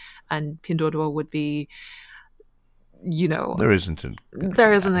JD, and Pinduoduo would be, there isn't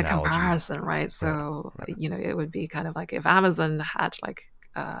a comparison, right? So right. It would be kind of like if Amazon had like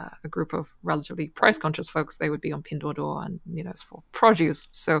a group of relatively price conscious folks, they would be on Pinduoduo, and it's for produce.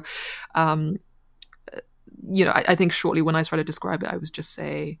 So I think shortly when I try to describe it, I would just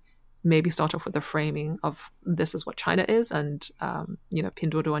say maybe start off with the framing of this is what China is, and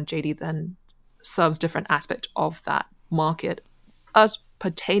Pinduoduo and JD then serves different aspect of that market as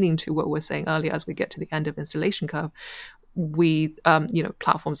pertaining to what we were saying earlier. As we get to the end of installation curve, we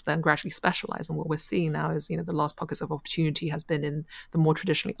platforms then gradually specialize, and what we're seeing now is the last pockets of opportunity has been in the more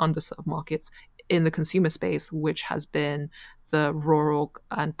traditionally underserved markets in the consumer space, which has been the rural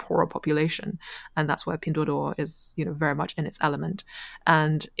and poorer population, and that's where Pinduoduo is very much in its element.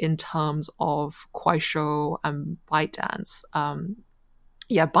 And in terms of Kuaishou and ByteDance,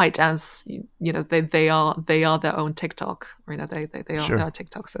 ByteDance, they are their own TikTok. They are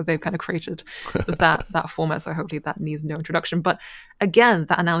TikTok. So they've kind of created that format. So hopefully that needs no introduction. But again,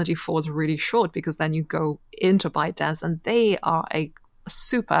 that analogy falls really short, because then you go into ByteDance and they are a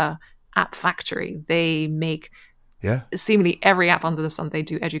super app factory. They make seemingly every app under the sun. They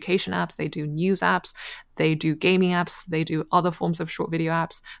do education apps, they do news apps, they do gaming apps, they do other forms of short video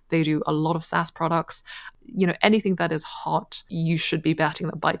apps, they do a lot of SaaS products. Anything that is hot, you should be betting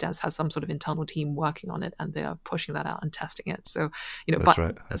that ByteDance has some sort of internal team working on it, and they are pushing that out and testing it. So, that's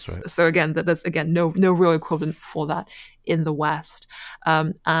right. So again, there's no real equivalent for that in the West.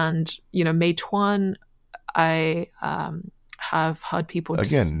 And Meituan, I have heard people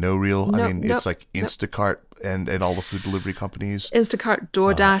it's like Instacart and all the food delivery companies. Instacart,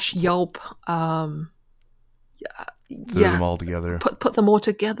 DoorDash, Yelp, throw them all together. Put them all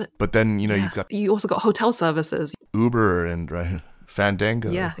together. But then you also got hotel services, Uber and Fandango.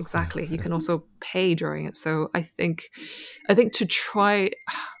 Yeah, exactly. You can also pay during it. So I think to try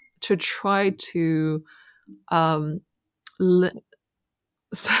to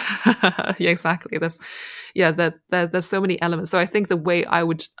So, yeah, exactly. There's so many elements. So I think the way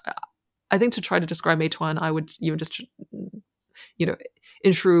I think to try to describe Meituan, I would even just,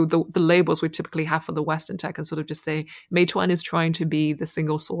 ensure the labels we typically have for the Western tech and sort of just say Meituan is trying to be the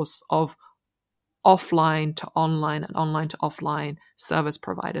single source of offline to online and online to offline service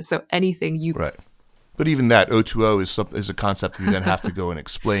provider. So anything you right. But even that O2O is a concept you then have to go and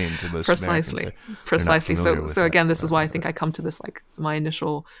explain to most precisely. So again, this is why I think I come to this, like my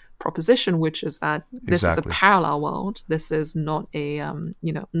initial proposition, which is that this is a parallel world. This is not a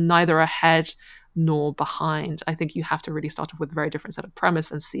neither ahead nor behind. I think you have to really start off with a very different set of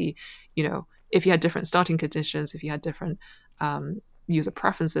premise and see, if you had different starting conditions, if you had different user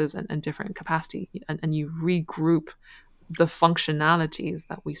preferences and different capacity, and you regroup the functionalities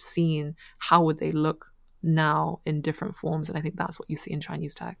that we've seen, how would they look now in different forms? And I think that's what you see in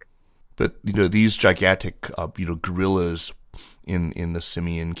Chinese tech. But these gigantic gorillas in the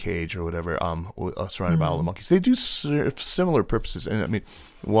simian cage or whatever, surrounded by all the monkeys, they do serve similar purposes. And I mean,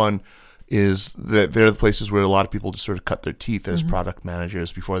 one is that they're the places where a lot of people just sort of cut their teeth as product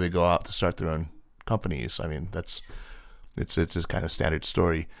managers before they go out to start their own companies. I mean, it's a kind of standard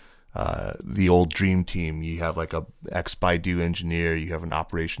story. The old dream team, you have like a ex-Baidu engineer, you have an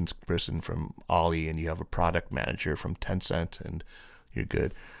operations person from Ali, and you have a product manager from Tencent, and you're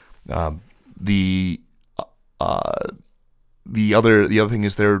good. The other thing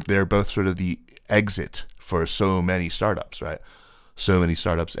is they're both sort of the exit for so many startups, right? So many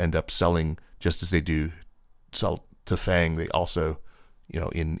startups end up selling just as they do sell to Fang. They also,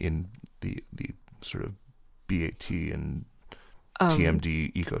 in the sort of BAT and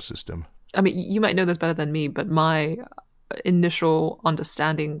TMD ecosystem. I mean, you might know this better than me, but my initial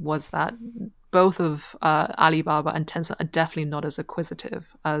understanding was that both of Alibaba and Tencent are definitely not as acquisitive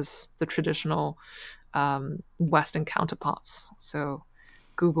as the traditional Western counterparts. So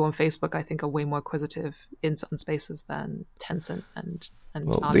Google and Facebook, I think, are way more acquisitive in certain spaces than Tencent and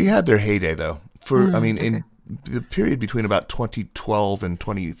well, Alibaba. They had their heyday, though. In the period between about 2012 and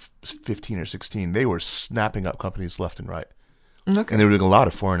 2015 or 16, they were snapping up companies left and right. Okay. And they were doing a lot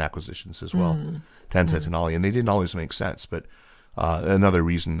of foreign acquisitions as well, Tencent and Ali, and they didn't always make sense. But another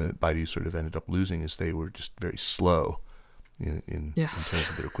reason that Baidu sort of ended up losing is they were just very slow in terms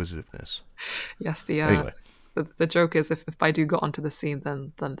of their acquisitiveness. Yes, anyway. The joke is if Baidu got onto the scene,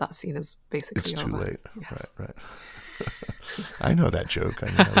 then that scene is basically it's over. Too late. Yes. Right. I know that joke.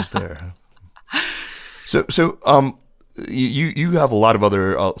 I was there. So you have a lot of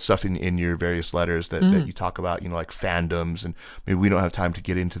other stuff in your various letters that you talk about, like fandoms, and maybe we don't have time to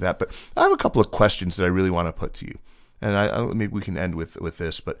get into that. But I have a couple of questions that I really want to put to you, and maybe we can end with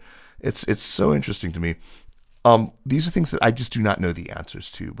this. But it's so interesting to me. These are things that I just do not know the answers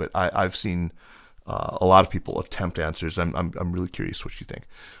to, but I've seen a lot of people attempt answers. I'm really curious what you think.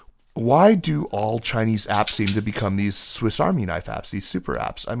 Why do all Chinese apps seem to become these Swiss Army knife apps, these super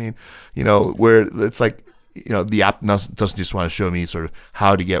apps? I mean, where it's like, the app doesn't just want to show me sort of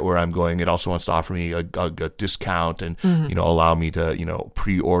how to get where I'm going. It also wants to offer me a discount and, allow me to,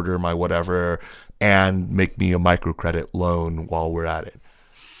 pre-order my whatever and make me a microcredit loan while we're at it.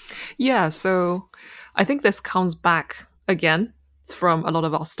 Yeah, so I think this comes back again from a lot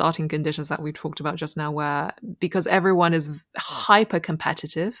of our starting conditions that we talked about just now, where because everyone is hyper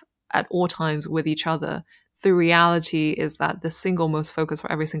competitive at all times with each other, the reality is that the single most focus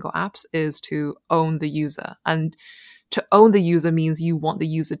for every single apps is to own the user. And to own the user means you want the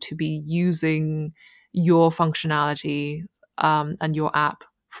user to be using your functionality and your app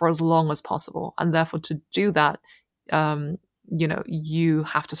for as long as possible. And therefore, to do that, you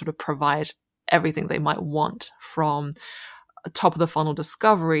have to sort of provide everything they might want, from top of the funnel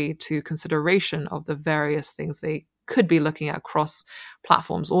discovery to consideration of the various things they could be looking at across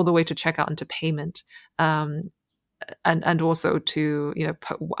platforms, all the way to checkout and to payment. And also to,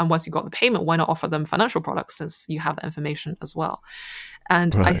 and once you got the payment, why not offer them financial products since you have that information as well?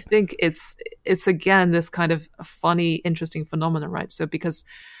 And right. I think it's again, this kind of funny, interesting phenomenon, right? So because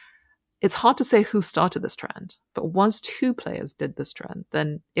it's hard to say who started this trend, but once two players did this trend,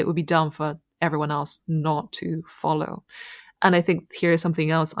 then it would be dumb for everyone else not to follow. And I think here is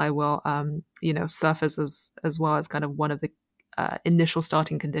something else I will, surface as well as kind of one of the initial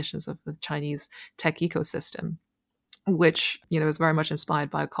starting conditions of the Chinese tech ecosystem, which, is very much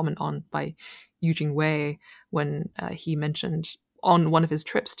inspired by a comment by Eugene Wei when he mentioned on one of his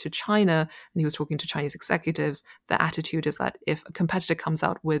trips to China, and he was talking to Chinese executives, the attitude is that if a competitor comes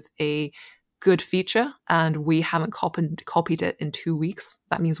out with a good feature and we haven't copied it in 2 weeks,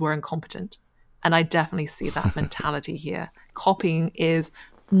 that means we're incompetent. And I definitely see that mentality here. Copying is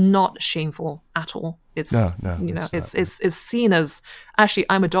not shameful at all. It's it's seen as, actually,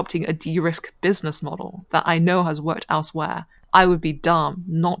 I'm adopting a de-risk business model that I know has worked elsewhere. I would be dumb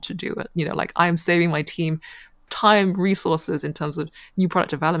not to do it. Like, I'm saving my team time, resources in terms of new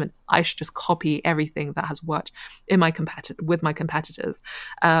product development. I should just copy everything that has worked with my competitors.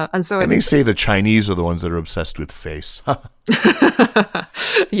 And they say the Chinese are the ones that are obsessed with face.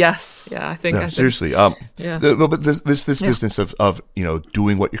 Yes, yeah, I think. Seriously. But this business of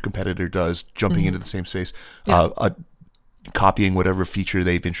doing what your competitor does, jumping into the same space, yes. Copying whatever feature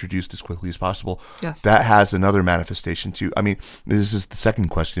they've introduced as quickly as possible. Yes. That has another manifestation too. I mean, this is the second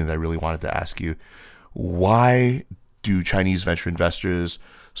question that I really wanted to ask you. Why do Chinese venture investors,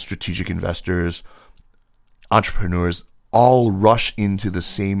 strategic investors, entrepreneurs all rush into the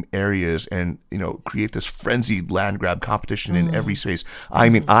same areas and create this frenzied land grab competition in every space? I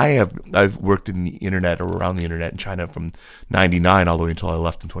mean, I've worked in the internet or around the internet in China from '99 all the way until I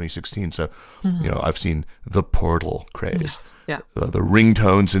left in 2016. So I've seen the portal craze, yes. Yeah, the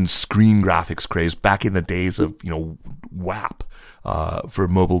ringtones and screen graphics craze back in the days of WAP for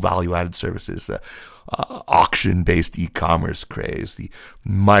mobile value added services. Auction-based e-commerce craze, the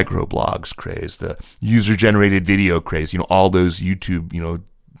microblogs craze, the user-generated video craze, all those YouTube,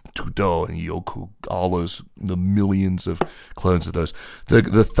 Tudou and Youku, all those, the millions of clones of those, the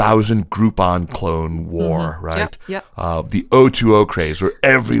 1,000 Groupon clone war, right? Yep. The O2O craze, where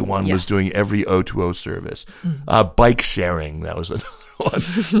everyone was doing every O2O service. Bike sharing, that was another one.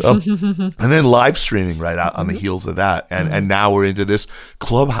 And then live streaming right out on the heels of that. And now we're into this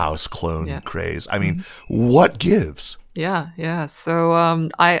Clubhouse clone craze. I mean, what gives? Yeah. So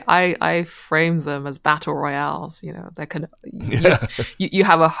I frame them as battle royales. You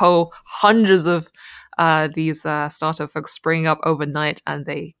have a whole hundreds of these startup folks springing up overnight, and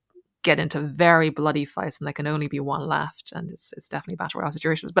they get into very bloody fights, and there can only be one left, and it's definitely battle royale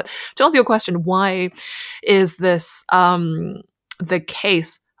situations. But to answer your question, why is this the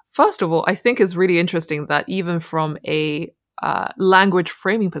case? First of all, I think it's really interesting that even from a language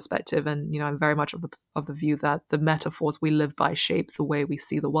framing perspective, and I'm very much of the view that the metaphors we live by shape the way we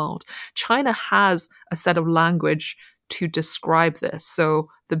see the world. China has a set of language to describe this. So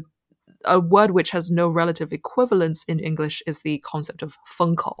a word which has no relative equivalence in English is the concept of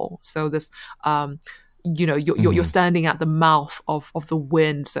fengkou. So this, you're standing at the mouth of the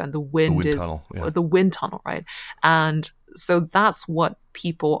wind, so, and the wind is tunnel, the wind tunnel, right? And so that's what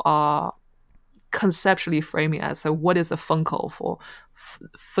people are conceptually framing as. So what is the fengkou for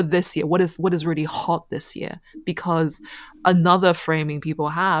this year? What is really hot this year? Because another framing people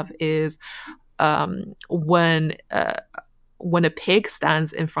have is when a pig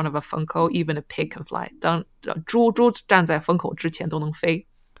stands in front of a fengkou, even a pig can fly. 猪站在风口之前都能飞.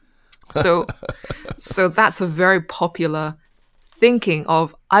 So that's a very popular thinking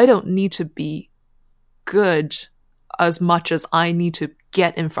of, I don't need to be good as much as I need to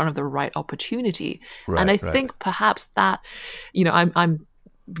get in front of the right opportunity. Right, and I think perhaps that, I'm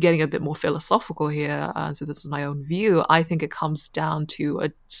getting a bit more philosophical here, so this is my own view. I think it comes down to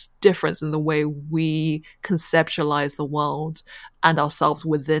a difference in the way we conceptualize the world and ourselves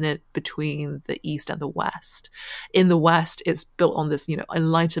within it between the East and the West. In the West, it's built on this,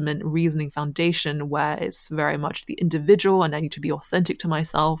 Enlightenment reasoning foundation where it's very much the individual, and I need to be authentic to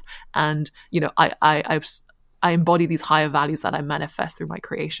myself, and I embody these higher values that I manifest through my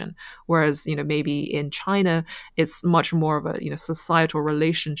creation. Whereas, maybe in China, it's much more of a, societal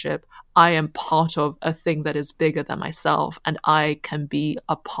relationship. I am part of a thing that is bigger than myself, and I can be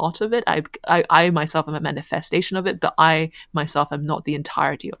a part of it. I myself am a manifestation of it, but I myself am not the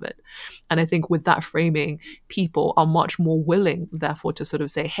entirety of it. And I think with that framing, people are much more willing, therefore, to sort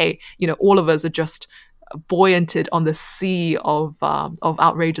of say, hey, all of us are just buoyanted on the sea of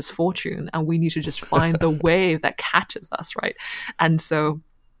outrageous fortune, and we need to just find the wave that catches us, right? And so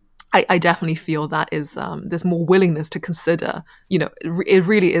I definitely feel that is there's more willingness to consider, it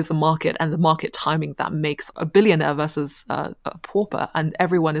really is the market and the market timing that makes a billionaire versus a pauper, and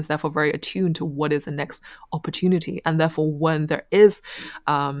everyone is therefore very attuned to what is the next opportunity. And therefore, when there is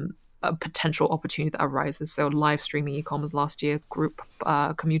a potential opportunity that arises, so live streaming e-commerce last year,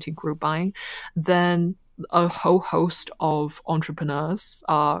 community group buying, then a whole host of entrepreneurs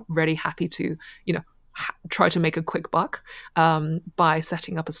are very happy to, try to make a quick buck by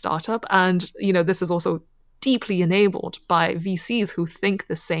setting up a startup. And, this is also deeply enabled by VCs who think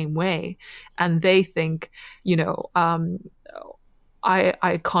the same way. And they think,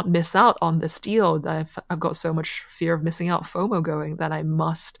 I can't miss out on this deal. I've got so much fear of missing out, FOMO going, that I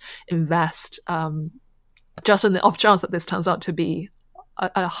must invest just in the off chance that this turns out to be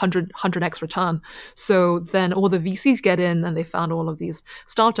a 100x return. So then all the VCs get in and they found all of these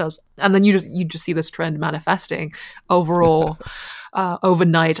startups. And then you just see this trend manifesting overall.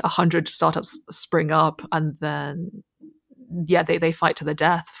 Overnight, 100 startups spring up, and then they fight to the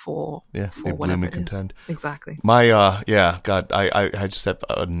death for they bloom and contend. Exactly. My God, I just have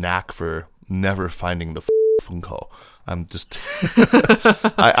a knack for never finding the Funko. I'm just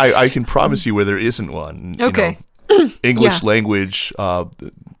I can promise you where there isn't one. Okay. English language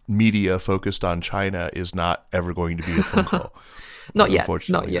media focused on China is not ever going to be a Funko. Not yet,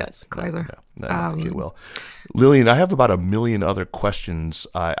 Kaiser. No, I don't think it will. Lillian, I have about a million other questions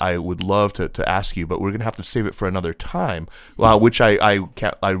I would love to ask you, but we're going to have to save it for another time, which I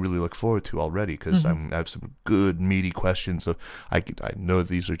really look forward to already, because I have some good, meaty questions. So I know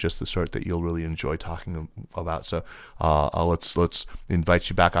these are just the sort that you'll really enjoy talking about. So let's invite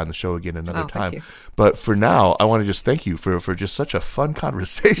you back on the show again another time. Thank you. But for now, I want to just thank you for just such a fun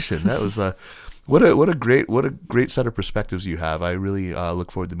conversation. That was What a great set of perspectives you have. I really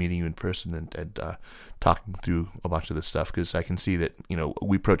look forward to meeting you in person and talking through a bunch of this stuff, because I can see that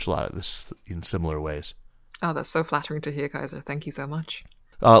we approach a lot of this in similar ways. Oh, that's so flattering to hear, Kaiser. Thank you so much.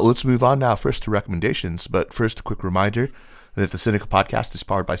 Let's move on now first to recommendations, but first a quick reminder that the Cynical Podcast is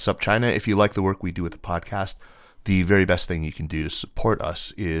powered by SupChina. If you like the work we do with the podcast, the very best thing you can do to support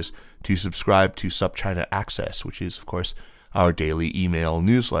us is to subscribe to SupChina Access, which is, of course, our daily email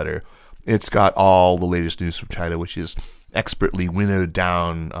newsletter. It's got all the latest news from China, which is expertly winnowed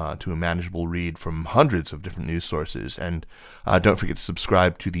down to a manageable read from hundreds of different news sources. And don't forget to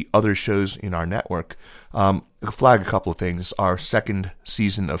subscribe to the other shows in our network. Flag a couple of things. Our second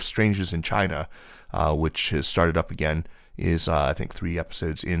season of Strangers in China, which has started up again, is I think 3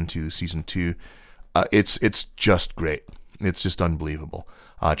 episodes into season 2. It's just great. It's just unbelievable.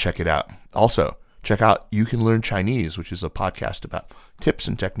 Check it out. Also, check out You Can Learn Chinese, which is a podcast about tips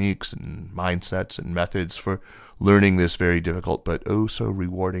and techniques and mindsets and methods for learning this very difficult but oh so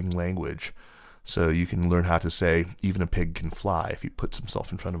rewarding language. So you can learn how to say even a pig can fly if he puts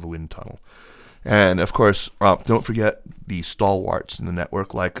himself in front of a wind tunnel. And of course, don't forget the stalwarts in the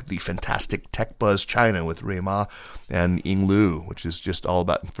network, like the fantastic Tech Buzz China with Rui Ma and Ying Lu, which is just all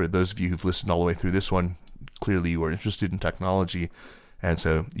about, for those of you who've listened all the way through this one, clearly you are interested in technology, and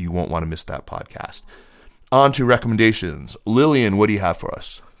so you won't want to miss that podcast. On to recommendations. Lillian, what do you have for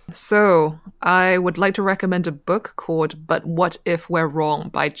us? So I would like to recommend a book called But What If We're Wrong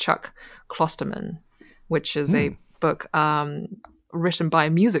by Chuck Klosterman, which is a book written by a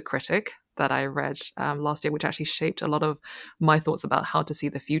music critic that I read last year, which actually shaped a lot of my thoughts about how to see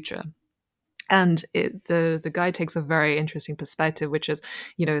the future. And the guy takes a very interesting perspective, which is,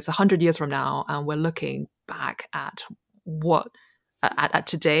 it's 100 years from now, and we're looking back at at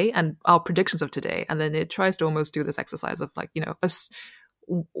today and our predictions of today. And then it tries to almost do this exercise of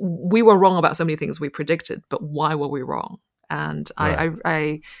we were wrong about so many things we predicted, but why were we wrong? And right.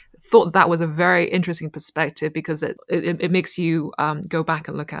 I thought that was a very interesting perspective, because it makes you go back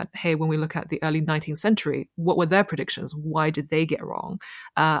and look at, hey, when we look at the early 19th century, what were their predictions? Why did they get wrong?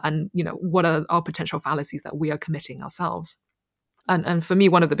 And what are our potential fallacies that we are committing ourselves? And for me,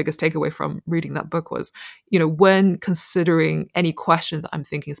 one of the biggest takeaway from reading that book was, when considering any question that I'm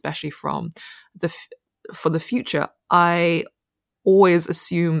thinking, especially for the future, I always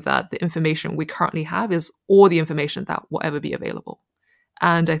assume that the information we currently have is all the information that will ever be available.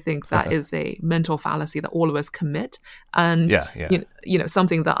 And I think that is a mental fallacy that all of us commit. And,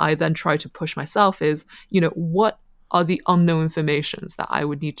 something that I then try to push myself is, what are the unknown informations that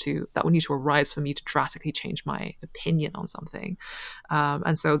would need to arise for me to drastically change my opinion on something.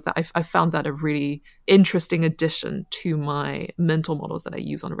 And so I found that a really interesting addition to my mental models that I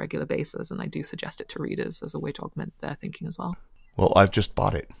use on a regular basis. And I do suggest it to readers as a way to augment their thinking as well. Well, I've just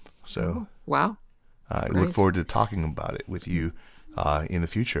bought it. So wow. I look forward to talking about it with you in the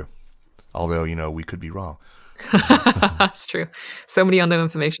future. Although, we could be wrong. That's true. So many unknown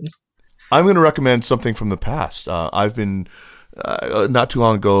informations. I'm going to recommend something from the past. I've been, not too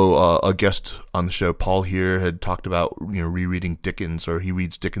long ago, a guest on the show, Paul here, had talked about rereading Dickens, or he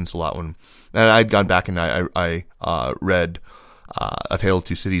reads Dickens a lot. And I'd gone back and I read A Tale of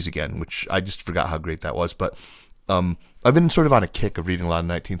Two Cities again, which I just forgot how great that was. But I've been sort of on a kick of reading a lot of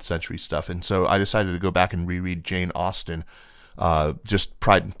 19th century stuff, and so I decided to go back and reread Jane Austen, just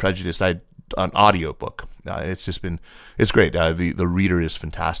Pride and Prejudice. I had an audiobook. It's great. The reader is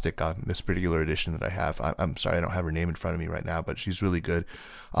fantastic on this particular edition that I have. I'm sorry I don't have her name in front of me right now, but she's really good.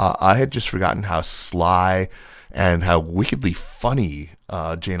 I had just forgotten how sly and how wickedly funny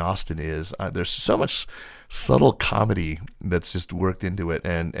Jane Austen is. There's so much subtle comedy that's just worked into it,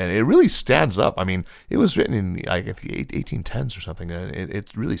 and it really stands up. I mean, it was written in the 1810s or something, and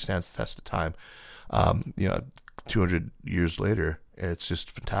it really stands the test of time. 200 years later, it's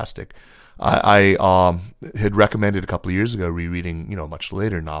just fantastic. I had recommended a couple of years ago rereading, a much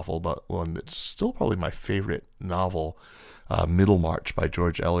later novel, but one that's still probably my favorite novel, Middlemarch by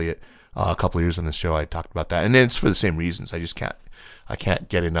George Eliot. A couple of years on the show, I talked about that, and it's for the same reasons. I can't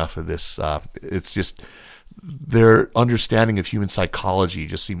get enough of this. It's just their understanding of human psychology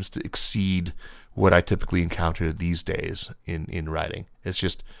just seems to exceed what I typically encounter these days in writing. It's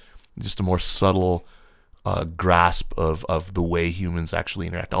just a more subtle grasp of the way humans actually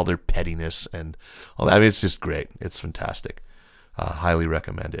interact, all their pettiness and all that. I mean, it's just great. It's fantastic. Highly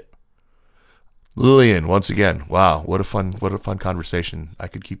recommend it. Lillian, once again, wow, what a fun conversation. I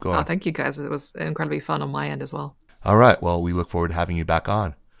could keep going. Oh, thank you guys. It was incredibly fun on my end as well. All right. Well, we look forward to having you back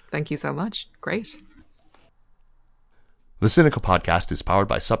on. Thank you so much. Great. The Sinica Podcast is powered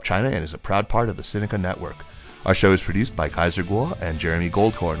by SupChina and is a proud part of the Sinica Network. Our show is produced by Kaiser Guo and Jeremy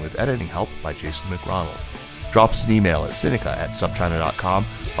Goldkorn with editing help by Jason McRonald. Drop us an email at sinica@supchina.com,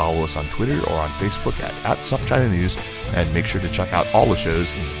 follow us on Twitter or on Facebook at SupChina News, and make sure to check out all the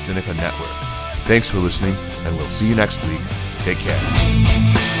shows in the Sinica Network. Thanks for listening, and we'll see you next week. Take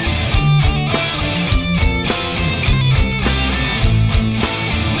care.